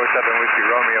traffic, 47 Whiskey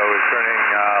Romeo is turning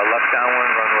left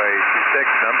downwind runway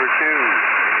 26, number 2,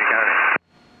 Union County.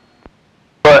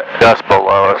 But just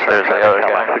below us, there's the other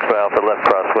guy. 6 Alpha left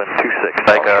crosswind 26.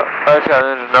 Like There's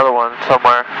another one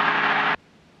somewhere.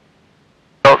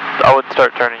 Nope, I wouldn't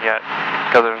start turning yet,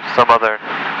 because there's some other...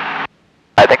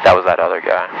 I think that was that other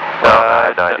guy. No,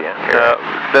 I have no idea.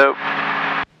 Nope.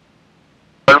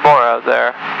 One more out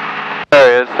there. There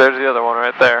he is. There's the other one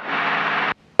right there.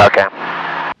 Okay.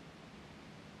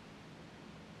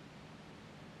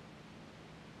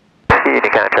 Union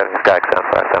County traffic, Skyhawk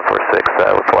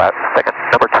 75746 with flat. Second,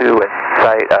 number 2 in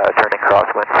sight, turning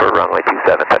crosswind for runway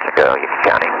 27, touch and go, Union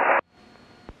County.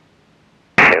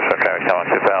 Yes, sir, traffic, Skyhawk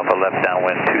 6 Alpha left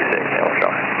downwind 26, no show.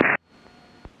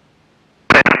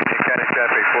 Union County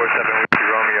traffic, 47 Whiskey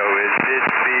Romeo is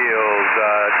midfield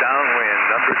downwind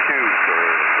number 2 for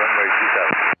runway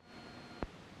 27.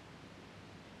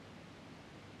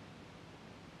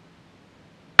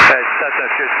 Cessna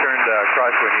just turned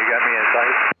crosswind. You got me in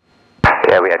sight?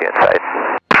 Yeah, we have you in sight.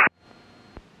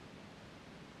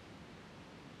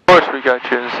 Of course we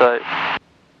got you in sight.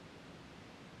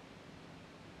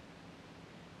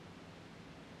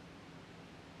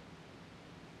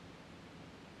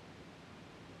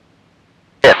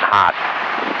 Getting hot.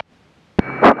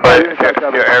 But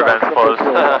your air vent's closed.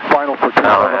 Final for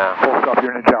 27, full stop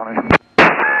Union County.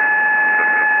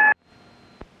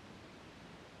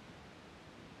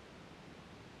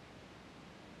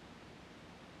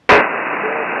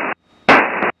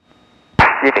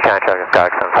 Union County traffic,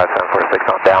 Skyhawk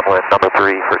 75746 on downwind, number 3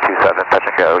 for 27, touch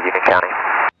and go, Union County.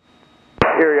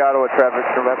 Erie, Ottawa traffic,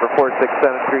 November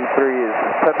 46733 is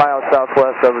 10 miles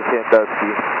southwest over Sandusky.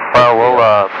 Well,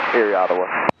 we'll, Erie, Ottawa.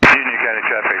 Union County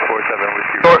traffic, 47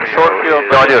 Whiskey Short field.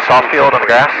 You want to do a soft field on the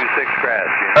grass? 26 grass.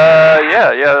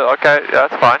 Yeah, okay, yeah,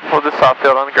 that's fine. We'll do soft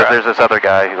field on the grass. There's this other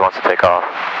guy who wants to take off.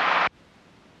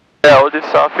 Yeah, we'll do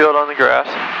soft field on the grass.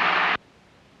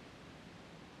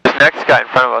 This next guy in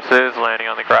front of us is landing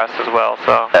on the grass as well,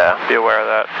 so be aware of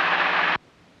that.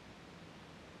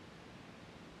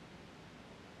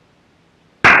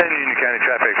 And Union County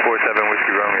traffic, 47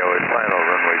 Whiskey Romeo is final,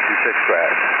 runway 26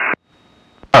 grass.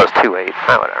 Oh, it's 28.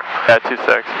 Oh, whatever. Yeah,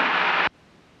 26.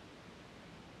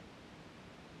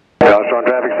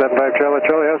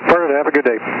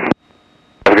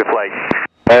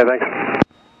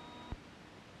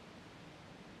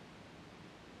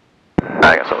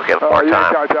 I guess we'll give it more time. Union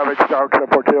County traffic, Star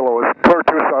 4 Kilo is clear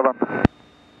 27.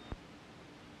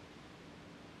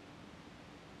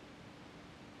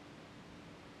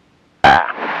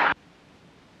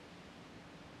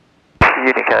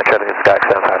 Union County traffic is Sky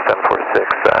 75746,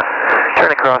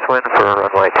 turning crosswind for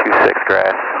runway 26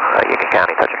 grass, Union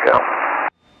County, touch and go.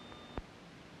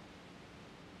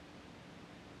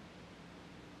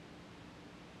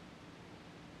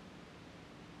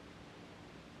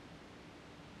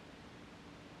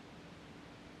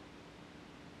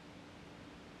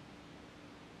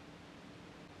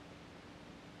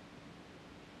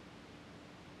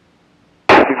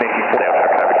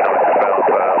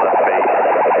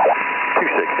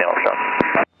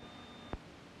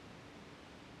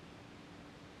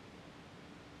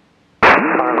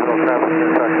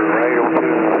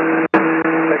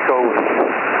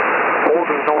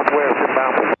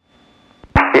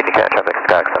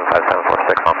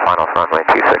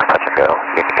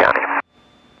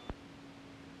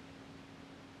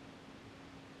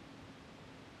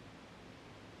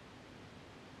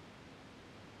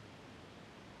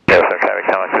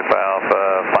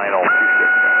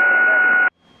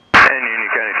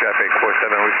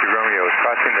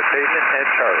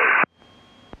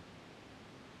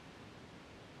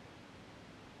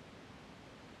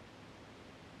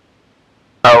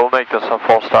 We'll make this a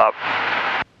full stop.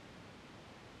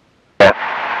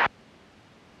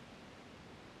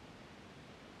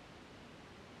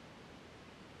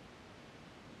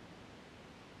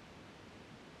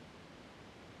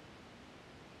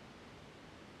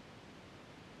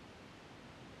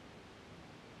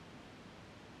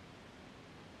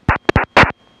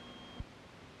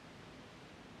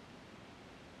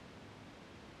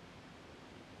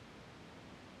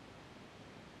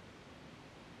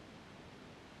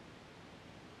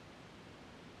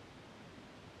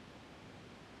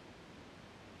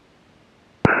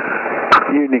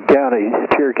 Union County,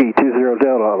 Cherokee 20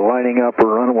 Delta, lining up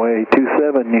for runway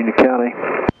 27, Union County.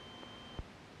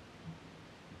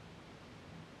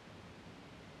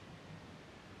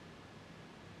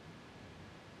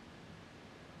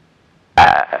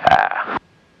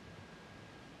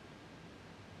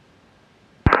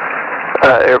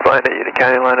 Airplane at Union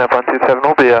County, line up on 27.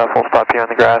 We'll be a full stop here on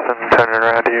the grass and turning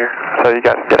around here, so you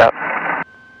guys can get out.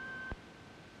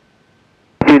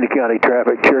 Union County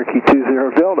traffic, Cherokee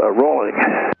 20 Delta, rolling.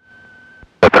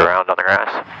 Flip it around on the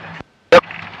grass. Yep.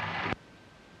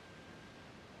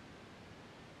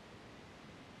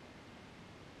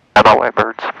 How about white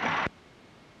birds?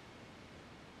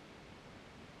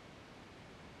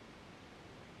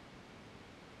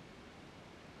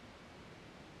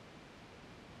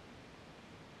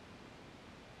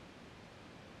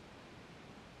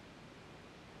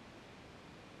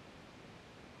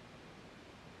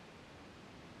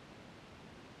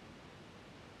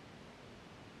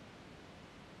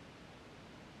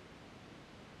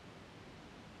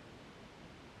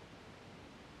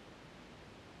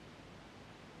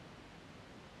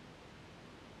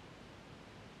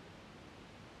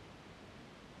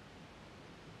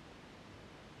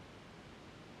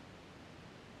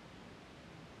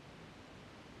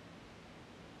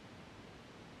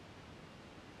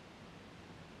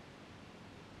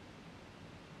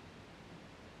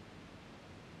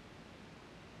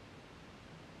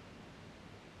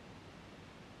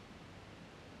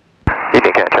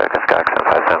 Union County traffic, Sky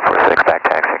 75746, back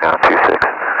taxiing on 26,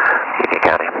 Union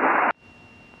County.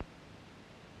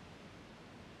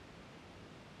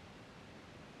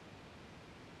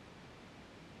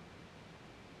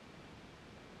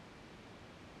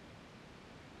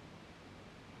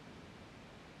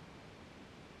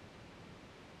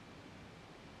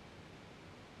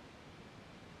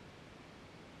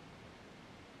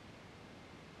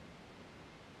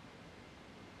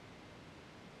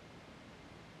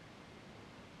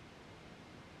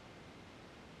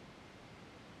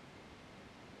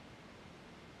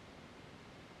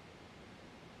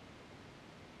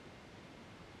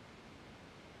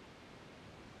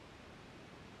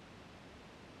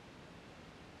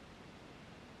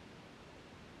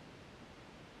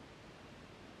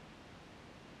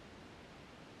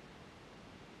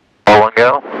 Roll and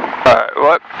go. Alright,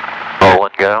 what? Roll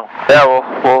and go. Yeah,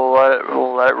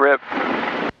 we'll let it rip.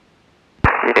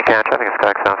 Union County traffic is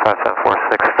Sky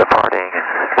 75746, departing,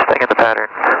 staying in the pattern,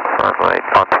 runway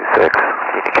on 26,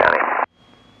 Union County.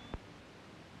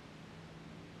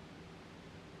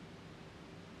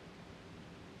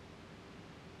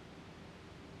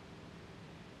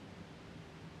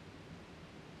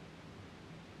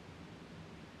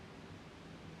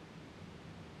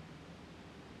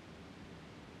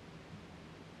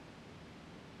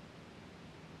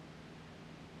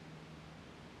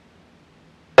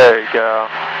 go.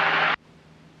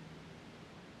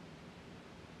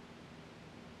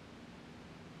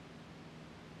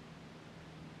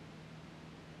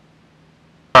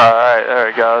 Alright, there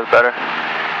we go, that's better.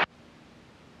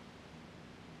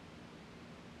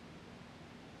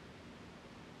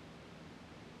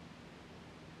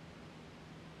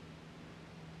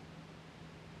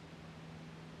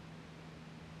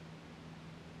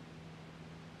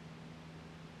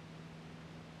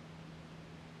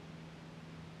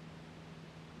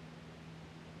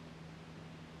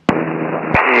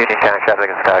 Union County traffic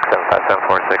is Skyx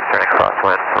 75746, turning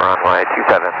crosswind for runway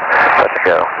 27, touch and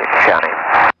go, Union County.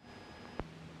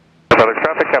 Brother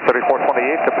traffic, Cap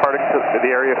 3428, departing to the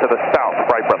area to the south,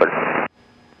 right, brother.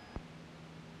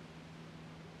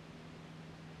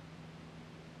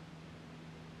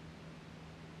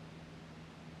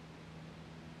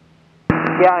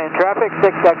 Galleon traffic,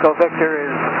 6 Echo Victor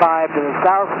is 5 to the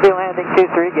south, be landing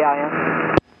 23 Galleon.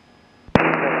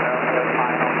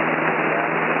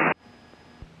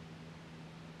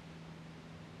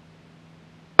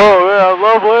 Oh man, I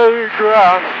love landing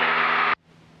grass.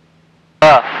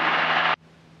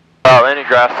 Landing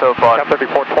grass so fun. Cap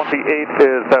 3428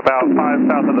 is about 5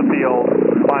 south of the field,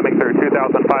 climbing through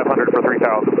 2,500 for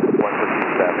 3,000.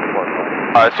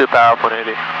 157, Alright, let's do power up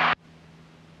 180.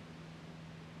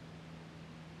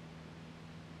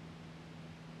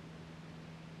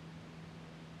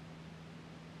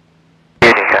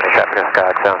 Union County traffic is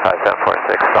Skyx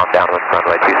 75746, on downwind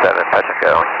runway 27, touch and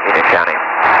go, Union County.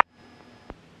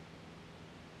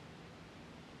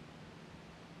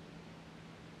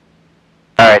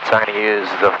 Alright, so I'm going to use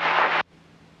the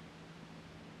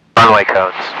runway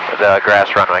cones, the grass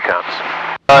runway cones.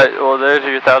 Alright, well there's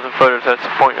your 1,000 footers, that's the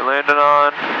point you're landing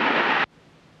on.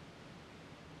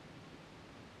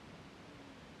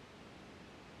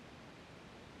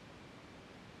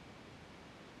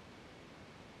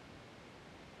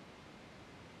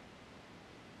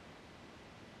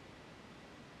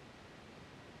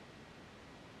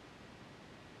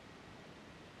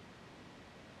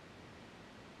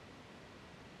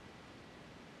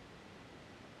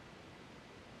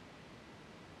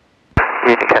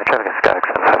 Union County traffic is Skyx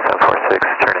 75746,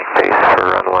 turning base for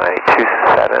runway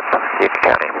 27, Union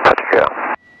County, touch and go.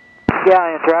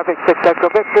 Galleon traffic, 6 Echo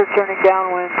Victor, turning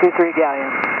downwind 23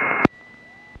 Galleon.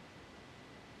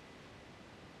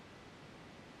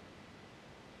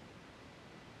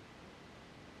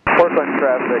 Portland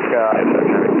traffic, let's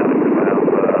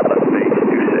say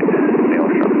 26,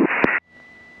 Maelstrom.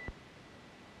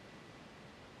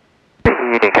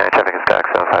 Union County traffic is Skyx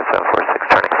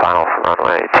 75746, turning final for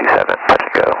runway 27, touch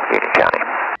and go, Union County.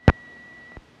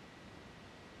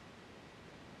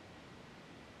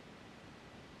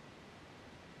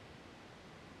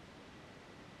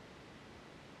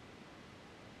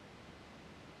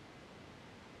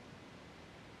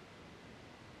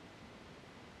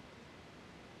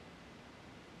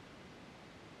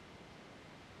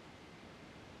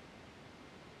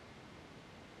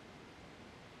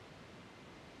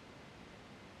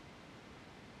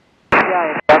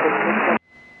 Galleon traffic, 6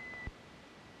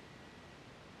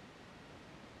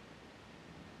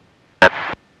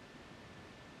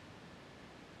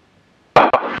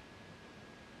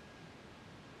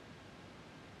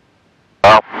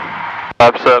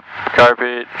 Flaps up, car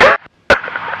beat.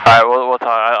 Alright, we'll talk.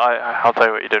 I'll tell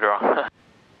you what you did wrong.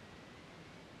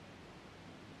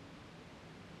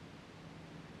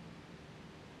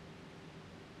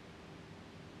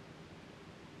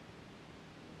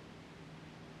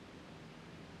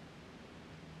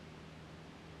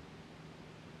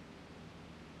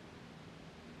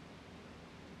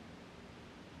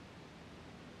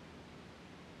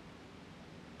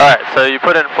 Alright, so you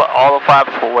put in all the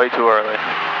flaps way too early.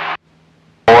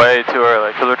 Way too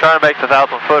early, because we're trying to make the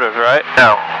 1,000 footers, right?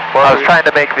 No, I was trying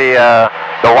to make the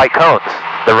white cones,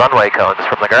 the runway cones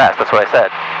from the grass, that's what I said.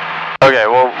 Okay,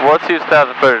 well, let's use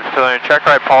 1,000 footers, because on your check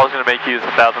ride, Paul's going to make you use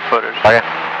 1,000 footers. Okay.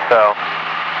 So.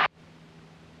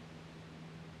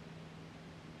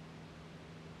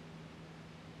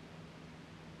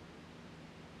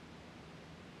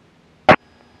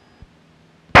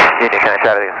 Union County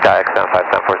traffic is Skyx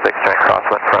 75746, turning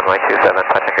crosswind for runway 27,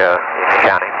 touch and go, Union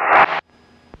County.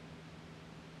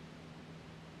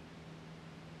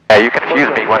 Yeah, you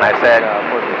confused me when I said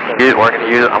I'm going to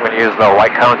use the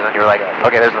white cones, and then you were like,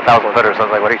 okay, there's 1,000 footers. I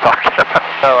was like, what are you talking about?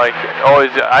 No, like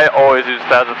I always use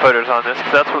 1,000 footers on this,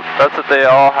 because that's what they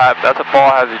all have. That's what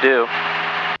Paul has you do.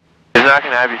 He's not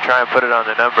going to have you try and put it on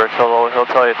the number, so he'll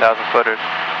tell you 1,000 footers.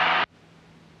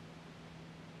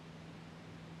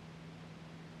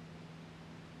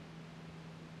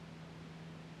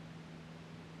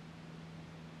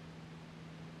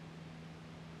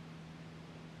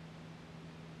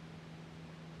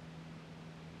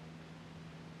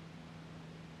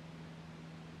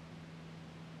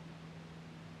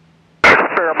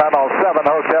 Experimental 7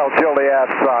 Hotel Juliet,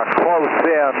 close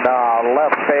in,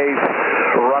 left base,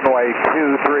 runway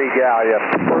 23 Galleon.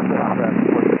 733,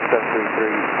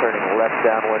 turning left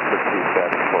downwind for 27,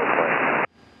 full plane.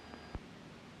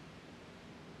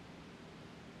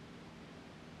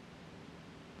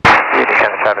 Union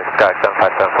County traffic, Sky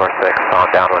 75746 on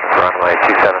downwind for runway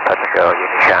 27, touch and go,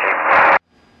 Union County.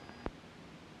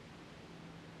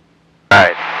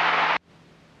 Alright.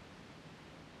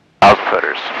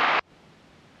 Outputters.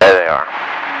 There they are.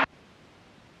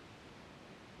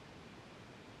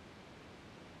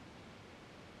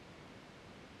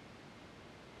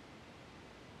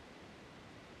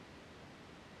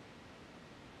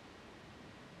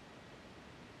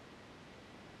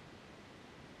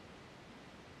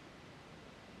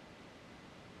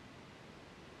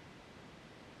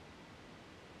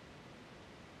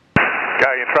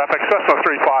 Galleon traffic, Cessna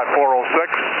 35406,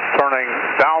 turning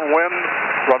downwind,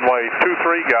 runway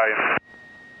 23 Galleon.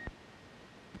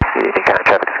 Union County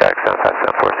traffic, Sky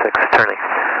 75746, turning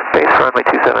base runway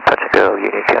 27, touch and go,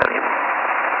 Union County.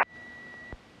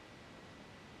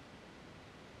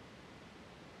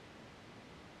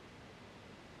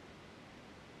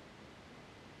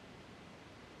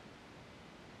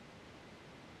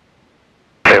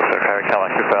 Traffic,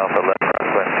 Cadillac 2 Alpha, left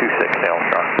crosswind 26, Nail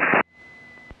Strong.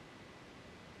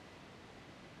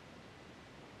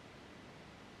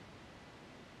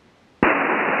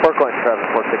 Parkline traffic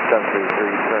 46733,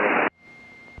 turning.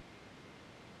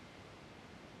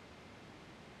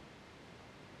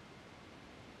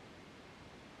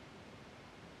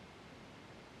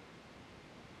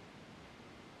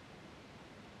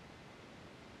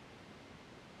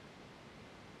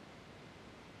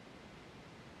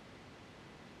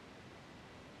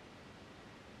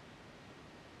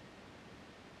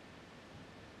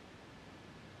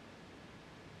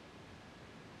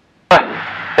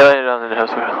 He landed on the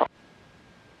nose wheel.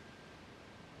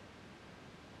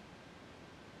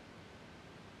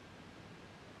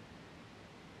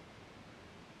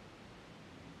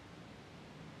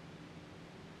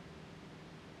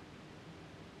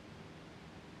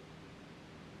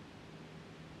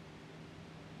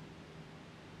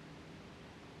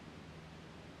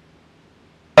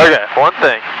 Okay, one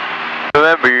thing.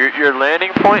 Remember, your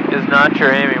landing point is not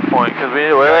your aiming point, because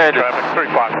we landed.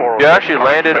 You actually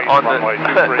landed on the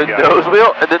nose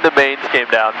wheel, and then the mains came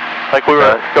down. Like we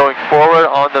were going forward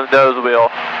on the nose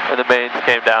wheel, and the mains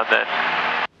came down then.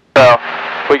 So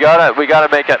we gotta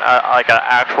make it like an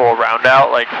actual round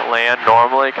out, like land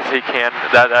normally, because he can.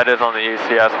 That is on the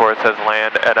ECS where it says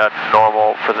land at a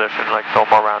normal position, like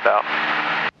normal round out.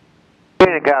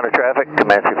 Union County traffic,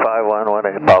 Comanche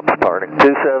 5118, Box departing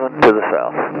 27 to the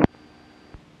south.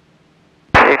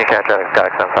 Union County traffic, Sky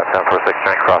 75746,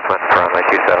 turning crosswind for runway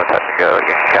 27, touch and go,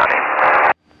 Union County.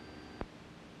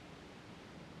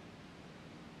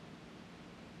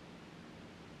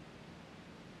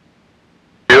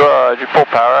 Did you pull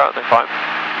power out and then climb?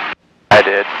 I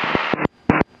did.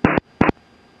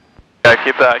 Yeah,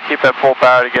 keep that full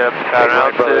power to get up to pattern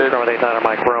altitude. From 89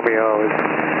 Mike Romeo is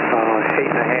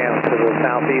 8.5 to the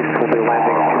southeast. We'll be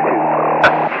landing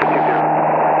 22.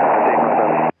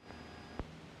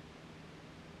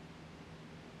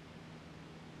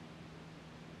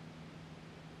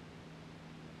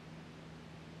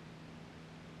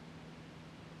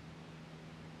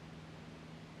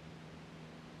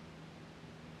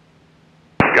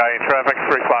 Galleon traffic,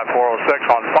 35406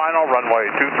 on final, runway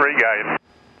 23 Galleon.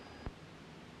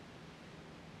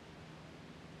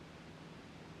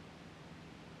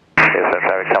 Yes,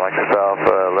 traffic, Cadillac 2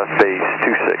 Alpha, left base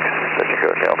 26, that you go,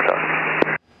 Nail Strong.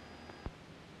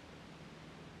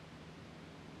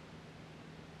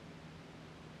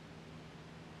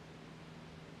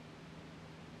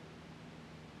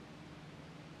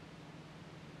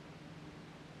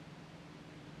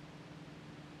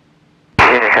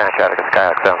 Union County traffic, Sky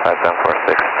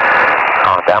 75746,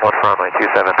 on downwind for runway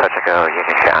 27, touch and go,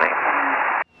 Union County.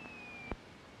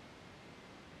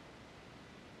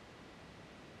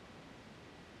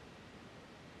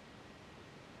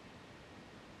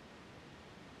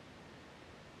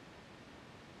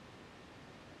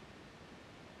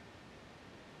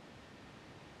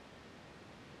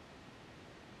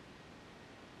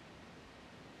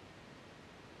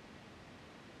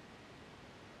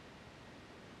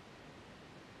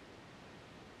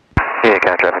 Union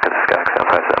County traffic, this is Sky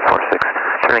 75746,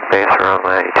 turning base for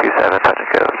runway 27, touch and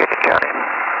go, Union County.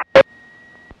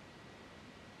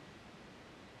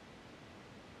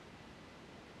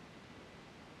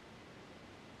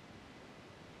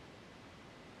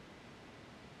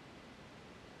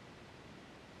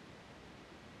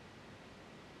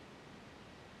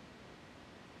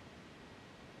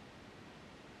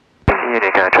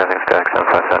 Union County traffic, Skyx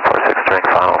 75746, turning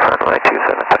final for runway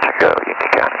 27, touch and go, Union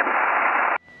County.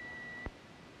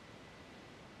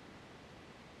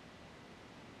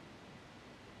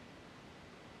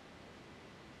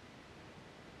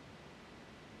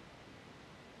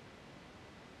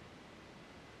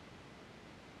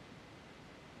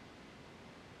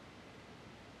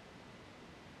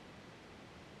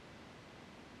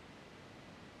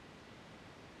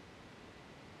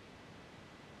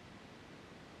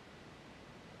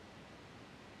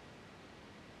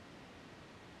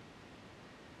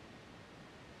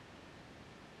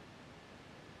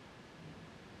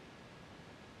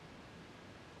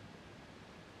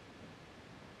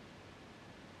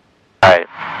 Alright.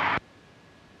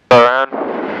 Go around.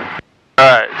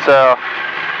 Alright, so.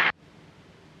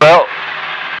 Well.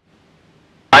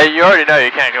 You already know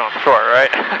you can't go on short,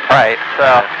 right? Right.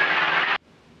 So.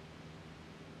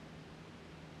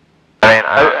 I mean,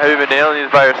 have you been nailing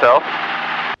these by yourself?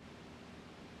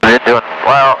 I've been doing,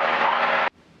 well,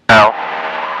 no.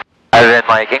 I've been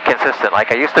like inconsistent.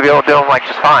 Like I used to be able to do them like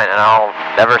just fine, and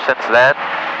ever since then,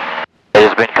 it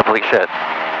has been complete shit.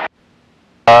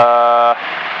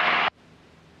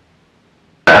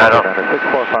 I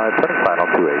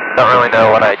don't really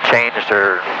know what I changed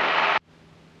or,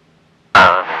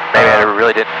 maybe I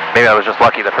really didn't, maybe I was just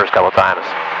lucky the first couple times.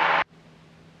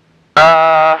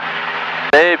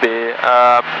 Maybe,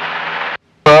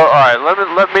 well, alright,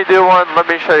 let me do one, let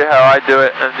me show you how I do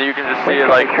it, and you can just see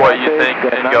like what you think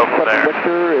and go from there.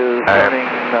 Victor is turning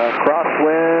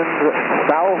crosswind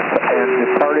south and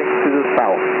departing to the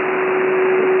south.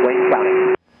 Wayne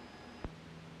County.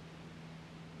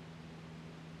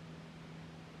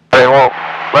 Okay, well,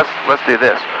 let's do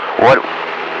this. What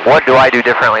do I do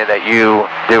differently that you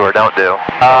do or don't do?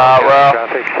 Well,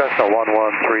 traffic Cessna 11358,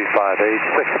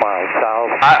 6 miles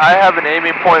south. I have an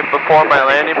aiming point before my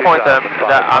landing point that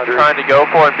I'm trying to go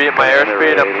for and be at my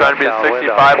airspeed. I'm trying to be at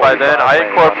 65 by then. I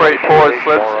incorporate forward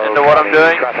slips into what I'm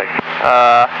doing.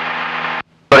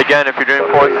 But again, if you're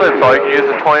doing forward slips, all you can use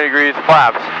is 20 degrees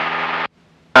flaps.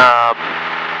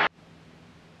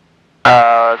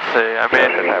 Let's see, I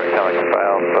mean, left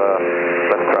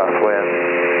crosswind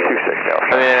 26 now.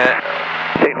 I mean,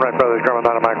 State right brothers, German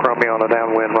 9 Mike Romeo on a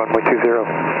downwind, runway 20.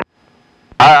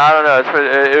 I don't know,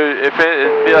 it'd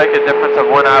be like a difference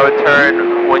of when I would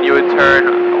turn, when you would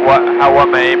turn, what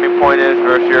my aiming point is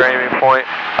versus your aiming point.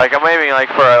 Like I'm aiming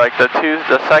like for like the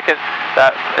second,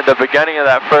 that, in the beginning of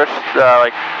that first,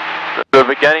 like the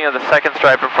beginning of the second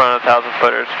stripe in front of the 1,000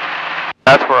 footers.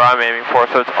 That's where I'm aiming for,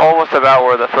 so it's almost about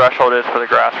where the threshold is for the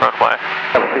grass runway.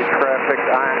 Traffic,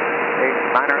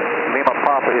 89er, Lima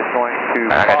Papa is going to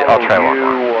I'll try follow one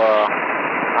you. more.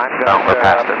 I'm going No, we're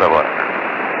past it, but what?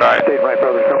 Right. State right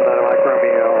brothers, German 9 Mike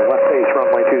Romeo, left base,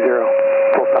 runway 20.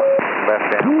 Full stop.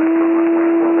 left down.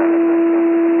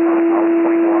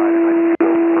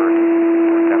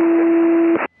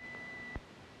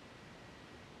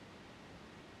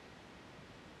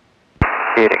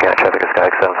 Union County traffic is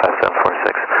Skyx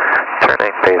 75746,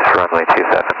 turning base for runway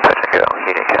 27, touch and go,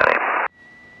 Union County.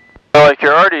 So like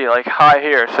you're already like high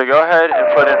here, so go ahead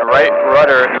and put in right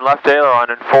rudder and left aileron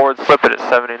and forward slip it at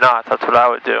 70 knots. That's what I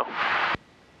would do.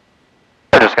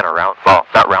 I'm just gonna round, well,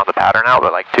 not round the pattern out,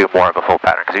 but like do more of a full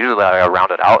pattern, because usually I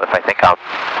round it out if I think I'm...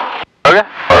 Okay,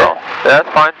 yeah, that's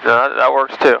fine, that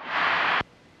works too.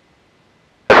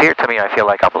 Here to me I feel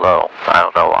like I'm low, I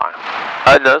don't know why.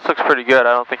 This looks pretty good,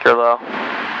 I don't think you're low.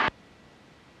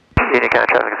 Union County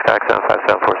traffic is Skyx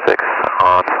 75746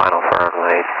 on final for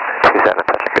runway 27,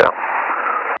 touch and go.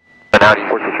 But now do you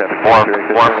more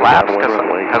flaps,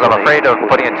 because I'm afraid of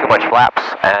putting in too much flaps,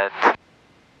 and...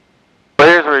 But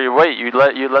here's where you wait, you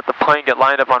let the plane get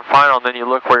lined up on final, and then you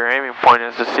look where your aiming point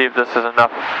is to see if this is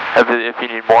enough, if you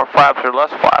need more flaps or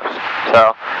less flaps.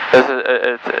 So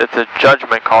it's a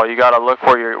judgment call. You got to look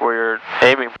where your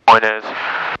aiming point is.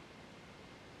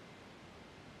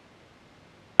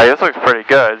 This looks pretty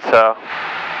good. So,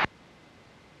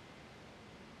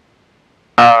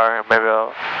 or maybe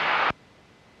a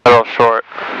little short.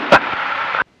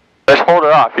 Just hold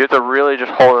it off. You have to really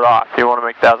just hold it off. If you want to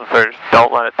make 1,000 footers,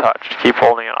 don't let it touch. Just keep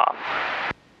holding it off.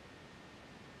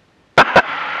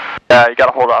 Yeah, you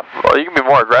gotta hold off. Well, you can be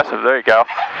more aggressive. There you go.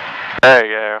 There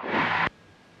you go.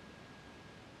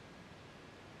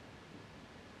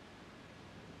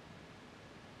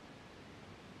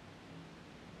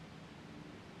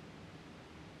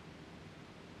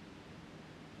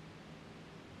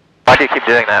 Why do you keep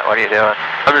doing that? What are you doing?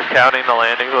 I'm just counting the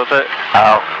landings with it.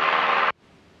 Oh.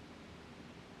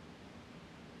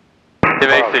 It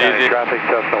makes it easy. Traffic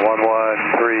Cessna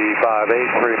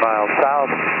 11358, 3 miles south.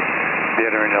 Be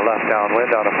entering a left downwind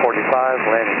on a 45,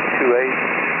 landing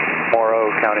 28. More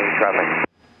County traffic.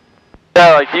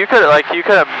 Yeah, like you could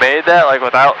have made that like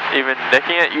without even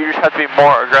nicking it. You just have to be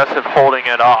more aggressive holding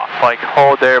it off. Like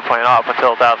hold the airplane off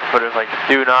until 1,000 footers. Like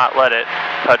do not let it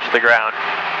touch the ground.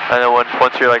 And then once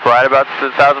you're like right about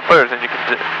the 1,000 footers, then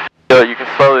you can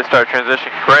slowly start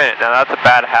transitioning granite. Now that's a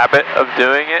bad habit of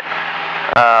doing it.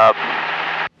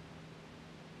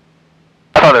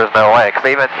 I thought there was no way, because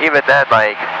even then,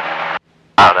 like,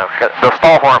 I don't know, the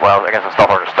stall horn, well, I guess the stall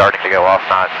horn was starting to go off,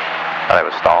 not that it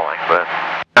was stalling, but...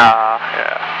 yeah.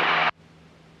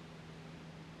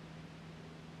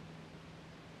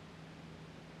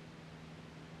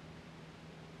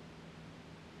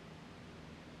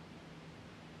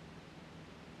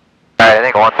 Alright, I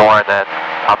think one more and then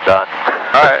I'm done.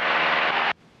 Alright.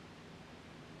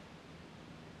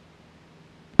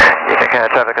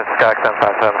 Traffic is Sky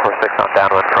 75746 on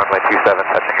downwind, runway 27,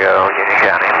 touch and go, Union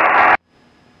County.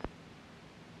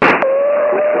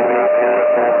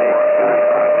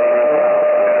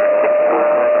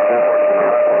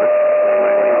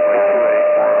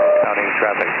 County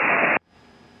traffic.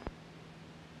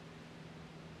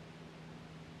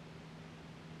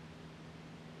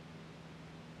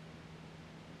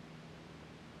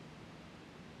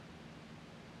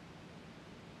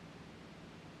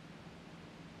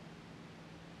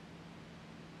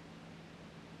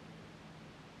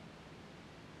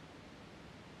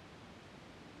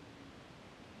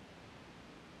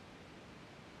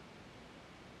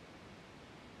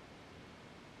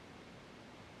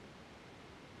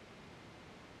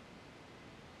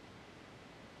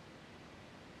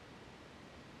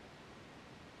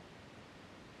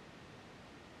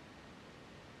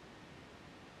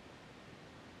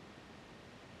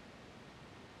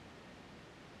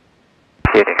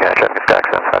 Union County traffic, Sky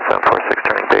 75746,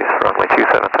 turning base, runway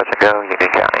 27, touch and go,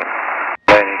 Union County.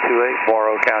 Landing 28,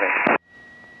 Morrow County.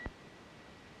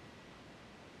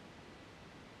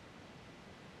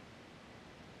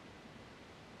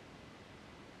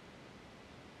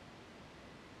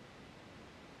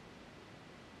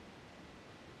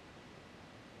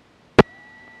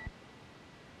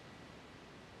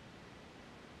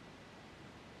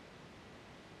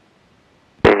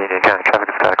 Union County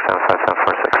traffic, Sky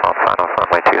 75746, on final,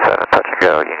 runway 27, touch and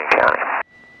go, Union County.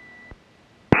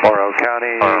 Morrow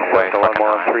County, Delta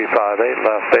 11358,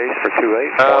 left base for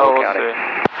 28, Morrow We'll County.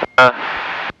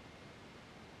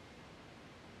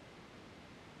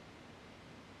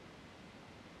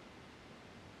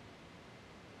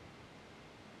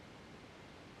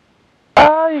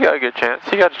 You got a good chance.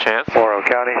 You got a chance. Morrow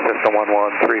County, system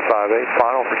 11358,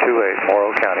 final for 28,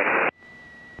 Morrow County.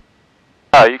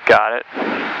 Oh, you got it.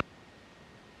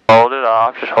 Hold it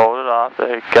off. Just hold it off.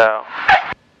 There you go.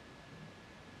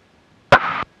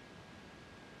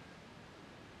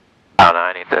 I don't know,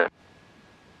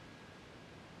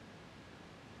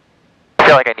 I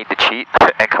feel like I need to cheat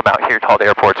and come out here to all the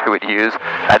airports we would use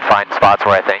and find spots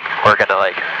where I think we're going to,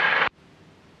 like,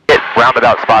 hit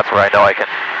roundabout spots where I know I can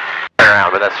turn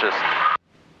around, but that's just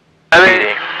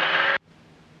cheating.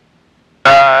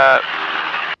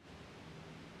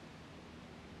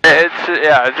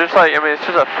 It's just like, it's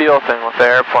just a feel thing with the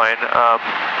airplane.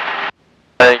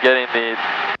 And getting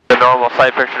the normal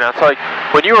sight picture now. So like,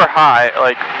 when you were high,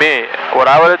 like me, what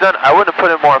I would have done, I wouldn't have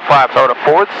put in more flaps. I would have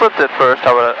forward slipped it first.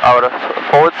 I would have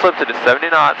forward slipped it to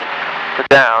 70 knots to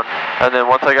down, and then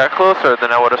once I got closer, then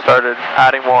I would have started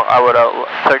adding more. I would have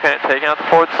taken out the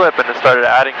forward slip and just started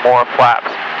adding more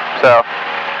flaps. So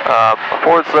a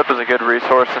forward slip is a good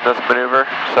resource in this maneuver.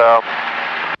 So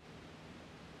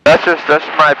that's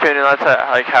my opinion. That's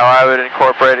how I would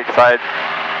incorporate it, because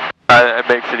it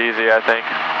makes it easy, I think.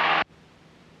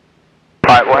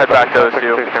 Alright, we'll head back to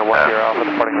OSU. 1 Alpha,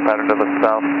 departing the pattern to the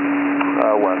south,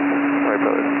 west, right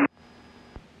brothers.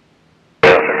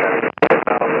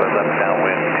 Left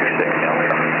downwind, 26.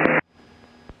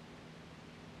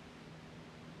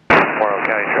 Morrow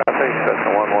County traffic,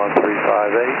 Cessna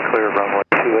 11358, clear runway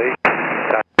 28,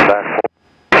 back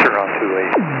 4, on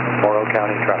 28, Morrow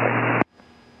County traffic.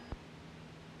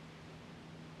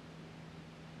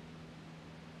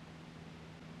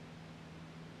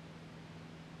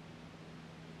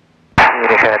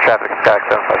 Union County traffic, Sky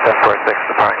 75746,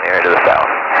 departing the area to the south,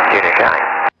 Union County.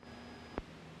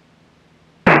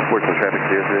 14 traffic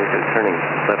 00, turning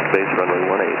left base, runway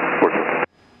 18, 14.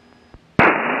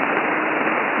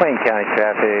 Wayne County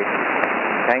traffic,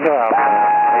 Tango Alpha.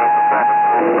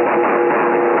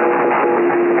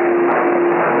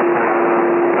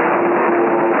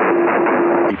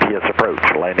 EPS approach,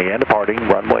 landing and departing,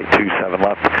 runway 27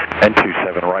 left and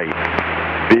 27 right.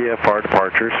 VFR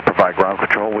departures, provide ground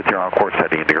control with your on-course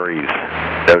setting in degrees.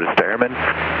 Notice to airmen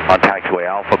on taxiway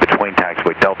Alpha between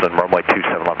taxiway Delta and runway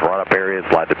 27 left run-up areas.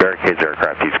 slide the barricades,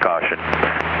 aircraft use caution.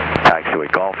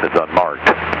 Taxiway Golf is unmarked.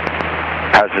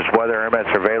 Hazardous weather air mats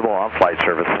are available on flight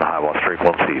service and high loss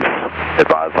frequencies.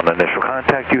 Advise on initial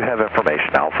contact, you have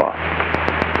information Alpha.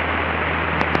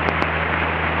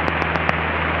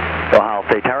 Ohio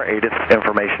State Tower, ATIS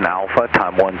information Alpha,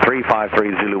 time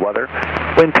 1353 Zulu weather,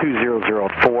 wind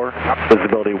 2004,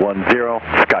 visibility 10,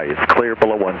 sky is clear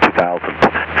below 2000.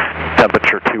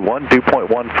 Temperature 21, dew point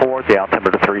 14, the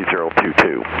altimeter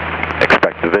 3022.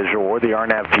 Expect the visual or the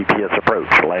RNAV GPS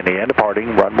approach, landing and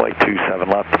departing, runway 27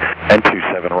 left and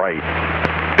 27 right.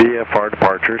 VFR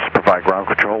departures, provide ground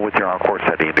control with your on-course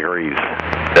heading in degrees.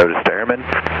 Notice to airmen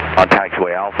on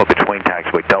taxiway Alpha between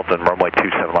taxiway Delta and runway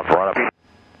 27 left run up.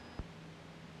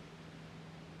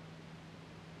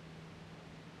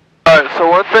 Alright, so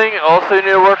one thing also you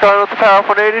need to work on with the Power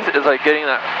 180s is like getting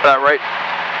that right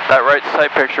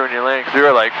sight picture when you're landing, because we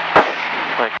were like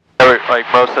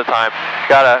most of the time.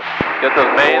 Gotta get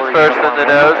those mains first in the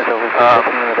nose.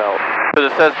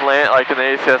 Because it says land, like in the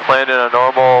ACS, land in a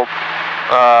normal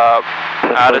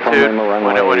attitude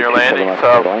when you're landing.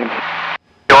 So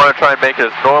you want to try and make it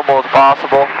as normal as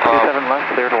possible. 27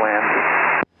 left, clear to land.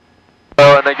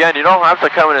 So, and again, you don't have to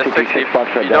come in at 60. You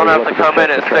don't have to come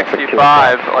in at 65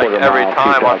 like every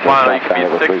time on final. You can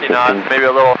be 60 knots, maybe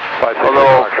a little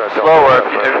slower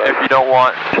if you don't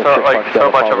want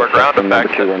so much of a ground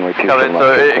effect to come in.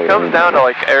 So it comes down to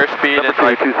like airspeed and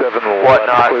like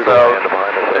whatnot. So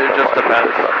it just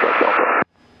depends.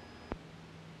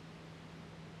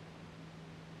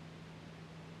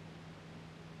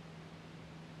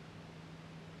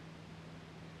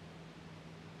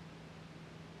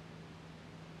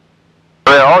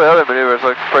 I mean, all the other maneuvers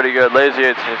look pretty good. Lazy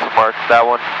 8s needs some work. That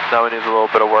one needs a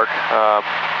little bit of work.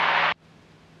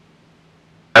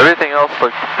 Everything else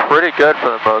looks pretty good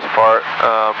for the most part.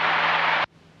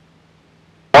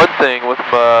 One thing with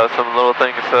some little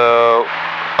things, so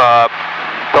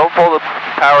don't pull the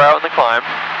power out in the climb.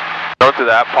 Don't do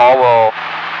that. Paul will,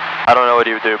 I don't know what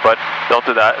he would do, but don't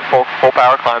do that. Full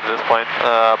power climbs in this plane.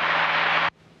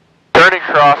 Turning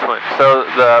crosswind. So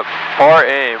the FAR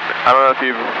aim, I don't know if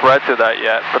you've read through that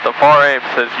yet, but the FAR aim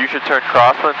says you should turn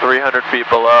crosswind 300 feet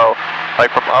below,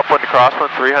 like from upwind to crosswind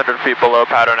 300 feet below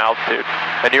pattern altitude.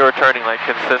 And you were turning like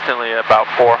consistently about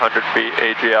 400 feet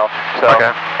AGL. So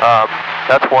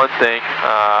that's one thing.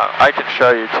 I can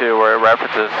show you too where it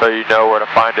references so you know where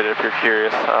to find it if you're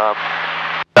curious.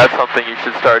 That's something you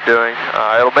should start doing.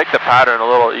 It'll make the pattern a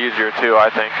little easier too,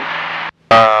 I think.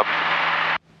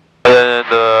 And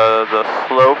the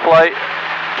slow flight,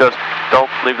 just don't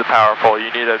leave the power full.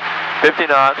 You need a 50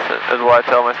 knots is what I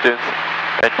tell my students,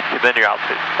 and then your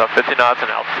altitude. So 50 knots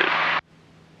and altitude.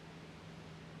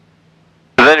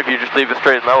 So then if you just leave it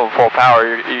straight and level full power,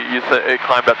 it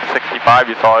climbed up to 65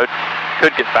 you saw. It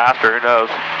could get faster, who knows.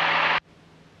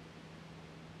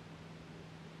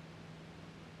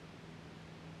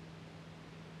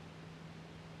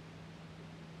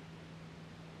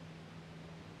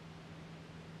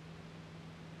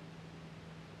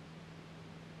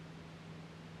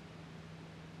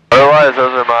 Otherwise,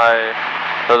 those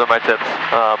are my tips.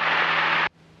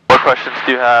 What questions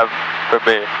do you have for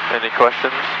me? Any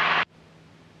questions?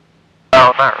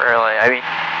 No, not really. I mean,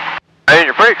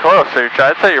 you're pretty close. So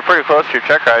I'd say you're pretty close to your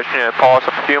check ride. You need to polish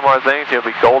up a few more things, you'll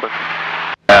be golden.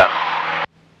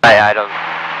 I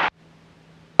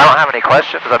don't have any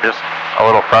questions. I'm just a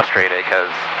little frustrated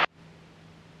because,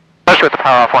 especially with the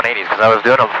power off 180s, because I was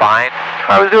doing them fine.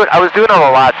 I was doing them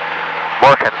a lot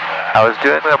more.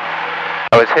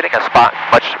 I was hitting a spot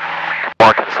much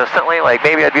more consistently. Like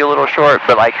maybe I'd be a little short,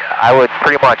 but like I would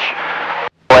pretty much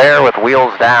flare with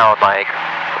wheels down, like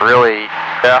really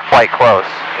quite close,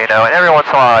 you know. And every once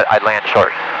in a while I'd land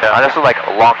short. And this was like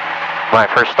when I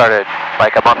first started,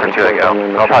 like a month or two ago,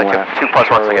 probably two plus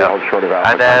months ago.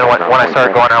 And then when I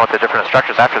started going around with the different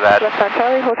instructors after that,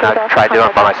 I tried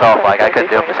doing it by myself. Like I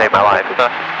couldn't do it to save my life.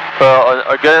 Well,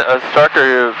 again, a instructor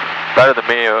who's better than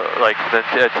me, like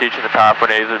teaching the Power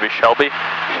 180s would be Shelby.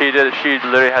 She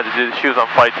literally had to do. She was on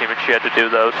flight team and she had to do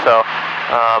those. So,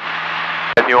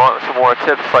 if you want some more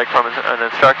tips, like from an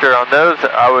instructor on those,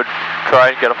 I would try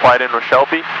and get a flight in with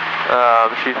Shelby.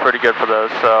 She's pretty good for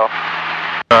those. So,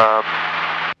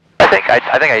 I think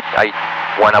I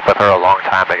went up with her a long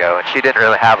time ago, and she didn't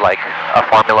really have like a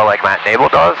formula like Matt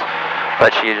Nabel does,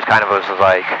 but she just kind of was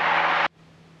like.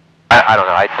 I don't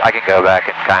know, I can go back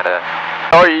and kind of...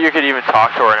 Or you could even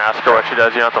talk to her and ask her what she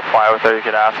does. You don't have to fly with her, you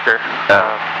could ask her.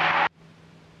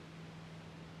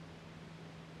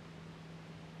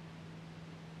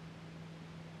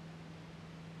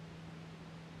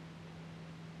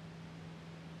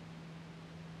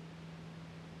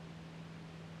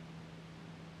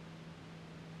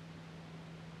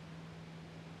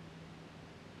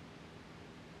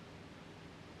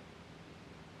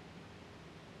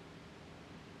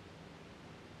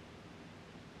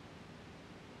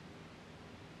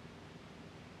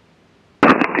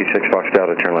 56 Fox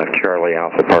Delta, turn left, Charlie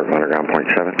Alpha, Park Monitor ground, point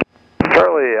 7.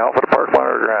 Charlie Alpha to Park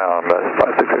Monitor ground,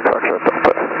 566 Fox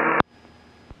Delta.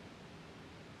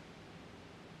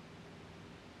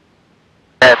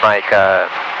 And like,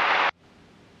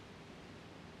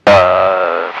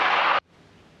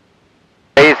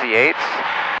 Daisy 8s.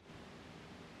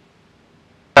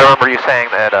 I remember you saying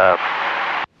that,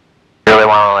 you really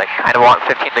want to, like, kind of want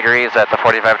 15 degrees at the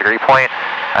 45 degree point,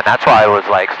 and that's why I was,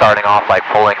 like, starting off, like,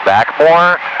 pulling back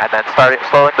more, and then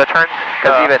slowing the turn,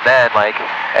 because even then, like,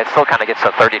 it still kind of gets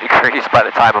to 30 degrees by the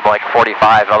time I'm, like,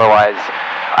 45, otherwise,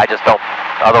 I just don't,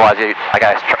 otherwise,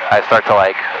 I start to,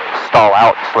 like, stall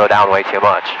out and slow down way too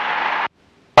much.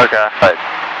 Okay. But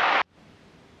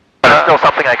it's still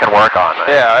something I can work on.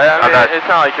 Yeah, I mean, it's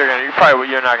not like you're not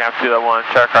gonna have to do that one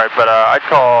check ride, but I'd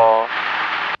call.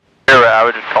 I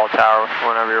would just call tower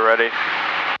whenever you're ready.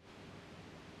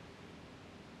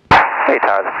 Hey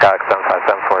tower, this is Skyx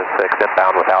 75746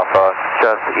 inbound with Alpha,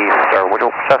 just east or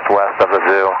just west of the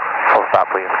zoo. Full stop,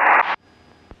 please.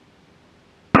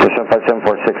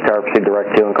 75746 tower, proceed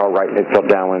direct to and call right midfield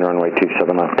downwind runway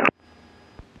 27 left.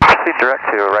 Proceed direct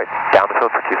to right down the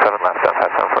field for 27 left,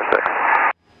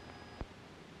 75746.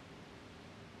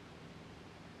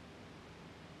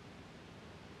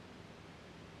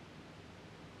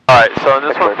 Alright, so in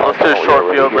this one, let's do a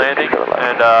short field landing,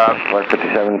 and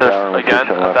again,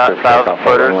 1,000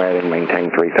 footers. Runway heading, maintain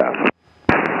 3,000.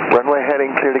 Runway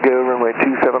heading, clear to go, runway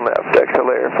 27 left,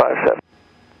 XLR 57.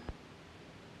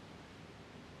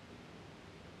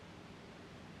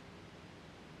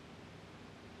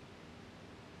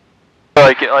 So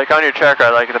like on your check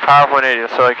ride, like the power of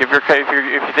 180. So like if you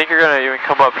think you're gonna even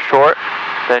come up short,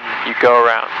 then you go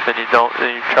around. Then you don't.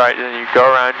 Then you try. Then you go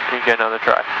around and you get another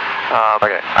try.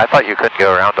 Okay. I thought you couldn't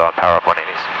go around on power up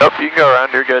 180s. Nope, you can go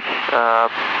around. You're good.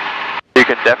 You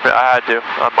can definitely. I had to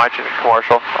on my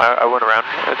commercial. I went around.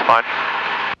 It's fine.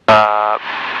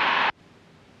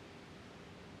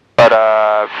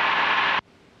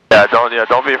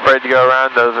 Don't be afraid to go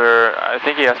around. Those are. I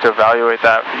think he has to evaluate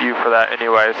that for you for that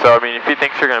anyway. So I mean, if he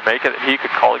thinks you're gonna make it, he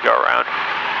could call to go around.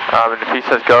 And if he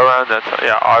says go around, that's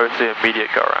obviously immediate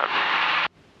go around.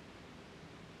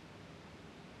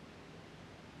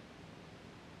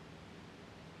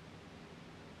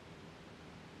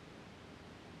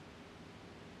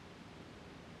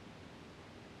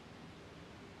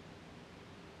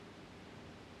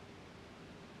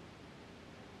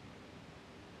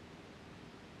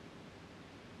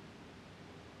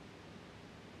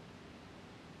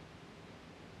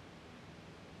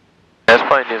 This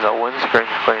plane needs a windscreen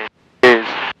clean. Jeez.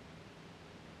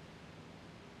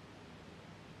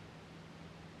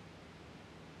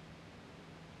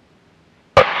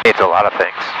 Needs a lot of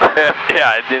things.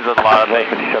 Yeah, it needs a lot of things.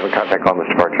 57 contact on this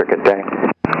departure, good day.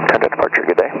 Contact departure,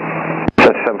 good day.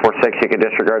 746, you can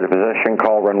disregard the position,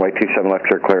 call runway 27 left,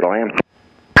 you're clear to land.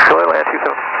 Clear to land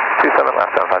 27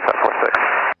 left, 75746.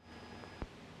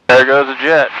 There goes a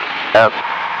jet. Yep.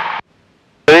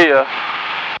 See ya.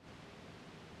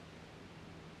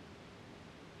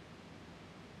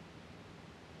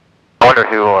 I wonder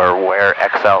who or where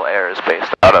XL Air is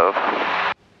based out of.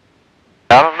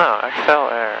 I don't know. XL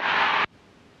Air.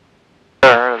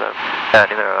 Never heard of them. Yeah,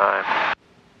 neither have I.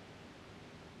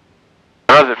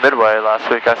 When I was at Midway last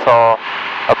week, I saw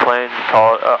a plane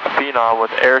called a Phenom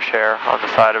with air share on the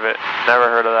side of it. Never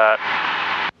heard of that.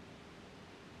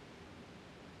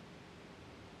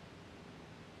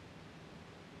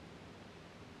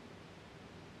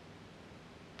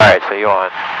 Alright, so you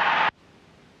want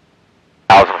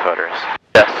 1,000 footers.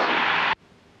 Yes.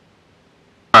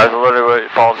 That's literally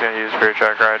what Paul's going to use for your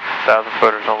check ride. 1,000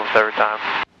 footers almost every time.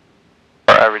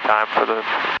 Or every time for the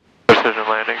precision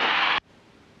landings.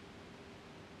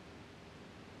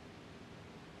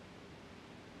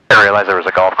 I didn't realize there was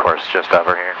a golf course just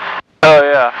over here. Oh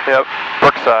yeah, yep.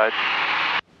 Brookside.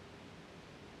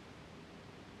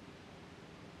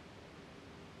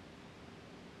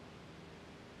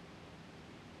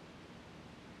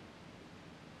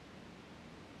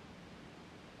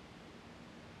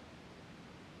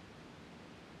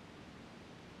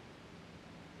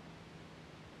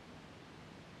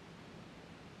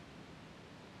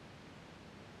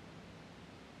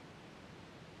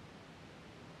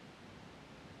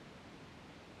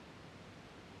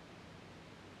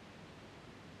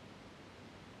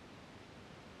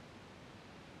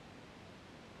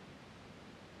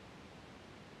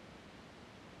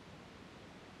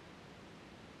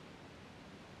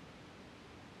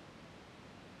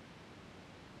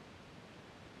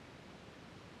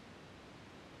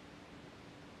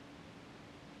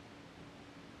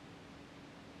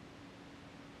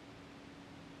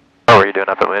 What were you doing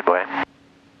up at Midway?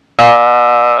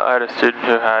 student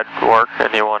who had work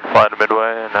and he wanted to fly to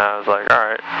Midway, and I was like,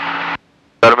 alright,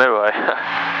 go to Midway.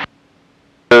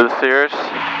 It was serious,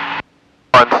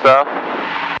 fun stuff.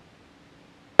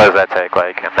 What does that take,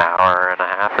 like an hour and a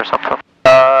half or something?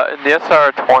 In the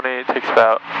SR-20 it took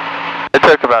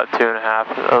about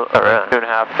 2.5, or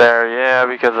 2.5 there, yeah,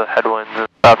 because of headwinds and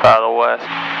stuff out of the west.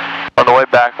 On the way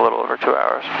back, a little over 2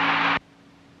 hours.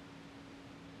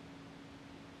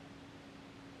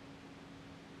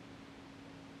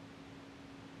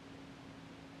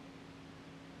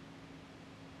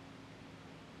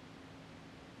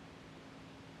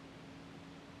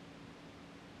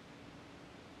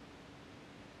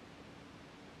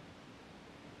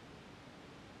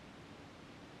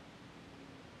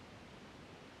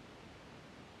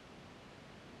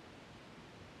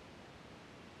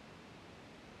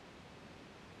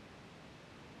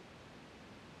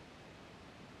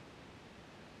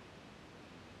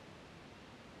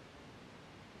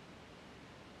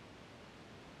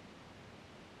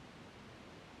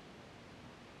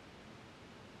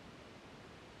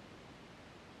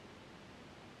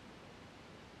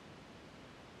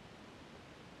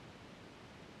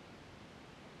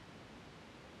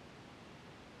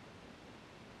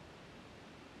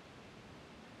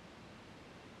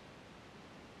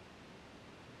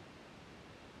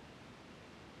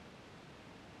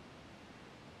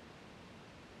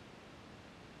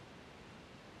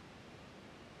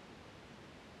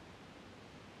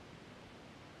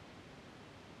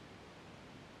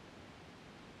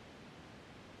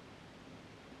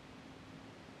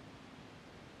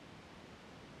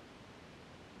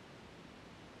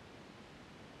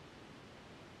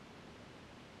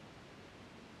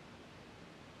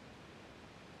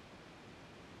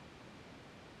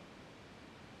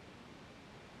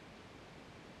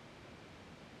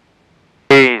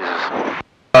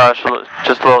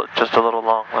 Just a little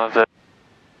long, that was it.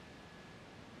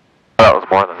 That was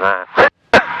more than that.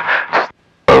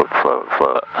 Just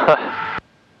float.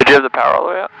 Did you have the power all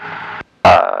the way up?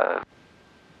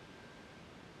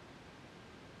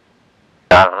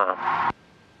 I don't know.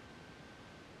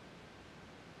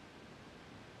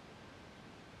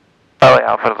 Charlie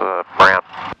Alpha to the ramp,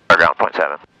 or ground point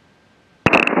 7.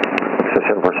 So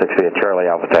 746 via Charlie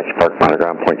Alpha, taxi park, monitor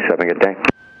ground point 7, good day.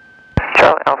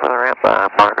 Charlie Alpha to the ramp,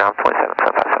 monitor ground point 7,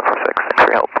 75746, thanks for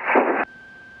your help.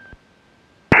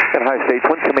 And high stage,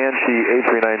 Wind Comanche,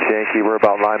 A39 Yankee, we're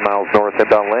about 9 miles north,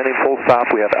 inbound landing, full stop,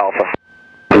 we have Alpha.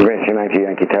 Comanche 90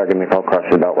 Yankee, target me call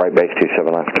crossing about right base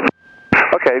 27 left.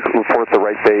 Okay, report the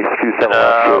right base, 27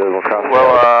 left, we'll cross.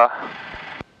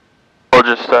 We'll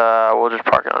just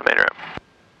park it on the main ramp.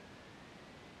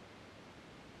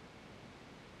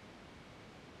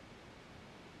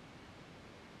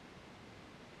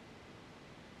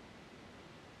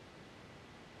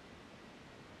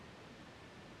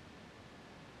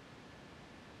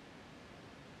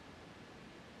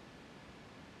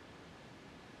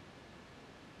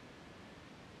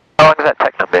 How long has that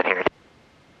Techno been here?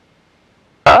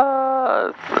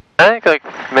 I think like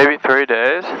maybe 3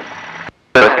 days.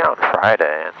 It was here on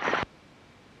Friday.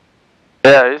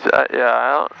 Yeah,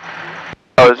 I don't.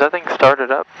 Oh, is that thing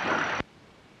started up?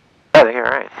 I think you're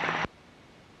right.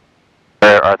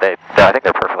 Are they? I think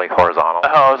they're perfectly horizontal. Oh,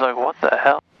 I was like, what the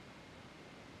hell?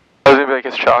 I was gonna be like,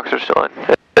 his chocks are still in.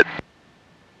 They're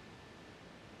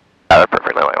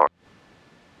perfectly horizontal.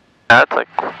 That's like,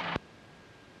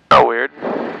 oh, weird.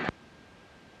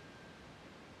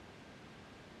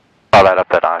 Saw that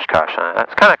up at Oshkosh.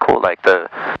 That's kind of cool. Like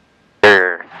I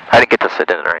didn't get to sit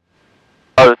in it, right?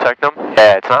 Oh, the Technum?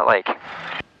 Yeah, it's not like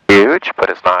huge, but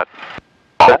it's not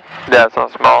small. Yeah, it's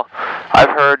not small. I've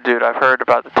heard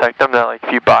about the Technum that like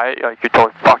if you buy it, like you're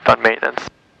totally fucked on maintenance.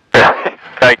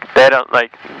 Like they don't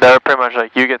like, they're pretty much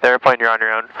like you get the airplane, you're on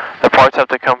your own. The parts have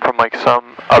to come from like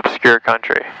some obscure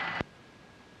country.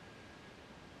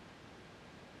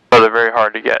 So they're very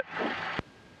hard to get.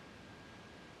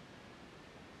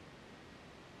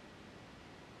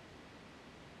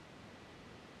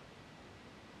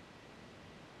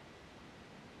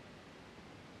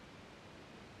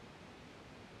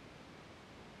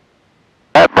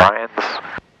 That Brian's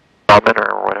Robin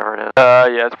or whatever it is.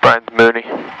 Yeah, it's Brian's Mooney.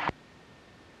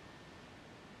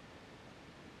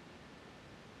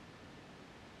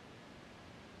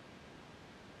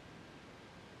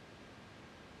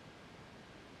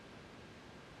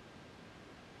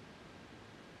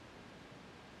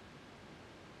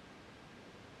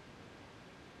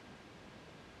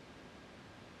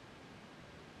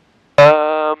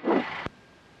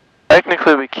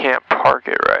 Technically we can't park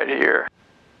it right here.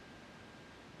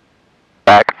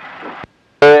 Back.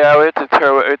 Yeah, we have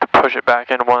to push it back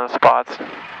into one of the spots.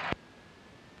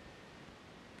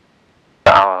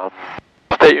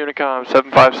 State Unicom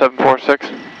 75746.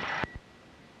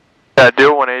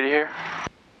 Do 180 here.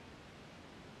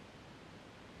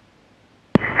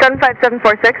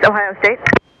 75746, Ohio State.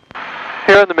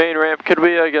 Here on the main ramp, could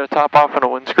we get a top off and a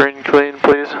windscreen clean,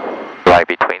 please? Like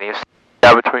between these?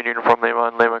 Yeah, between Uniform Lima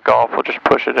and Lima Golf. We'll just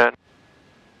push it in.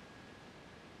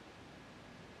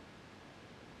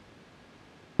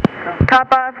 Top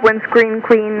off, windscreen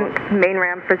clean, main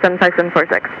ramp for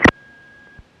 75746.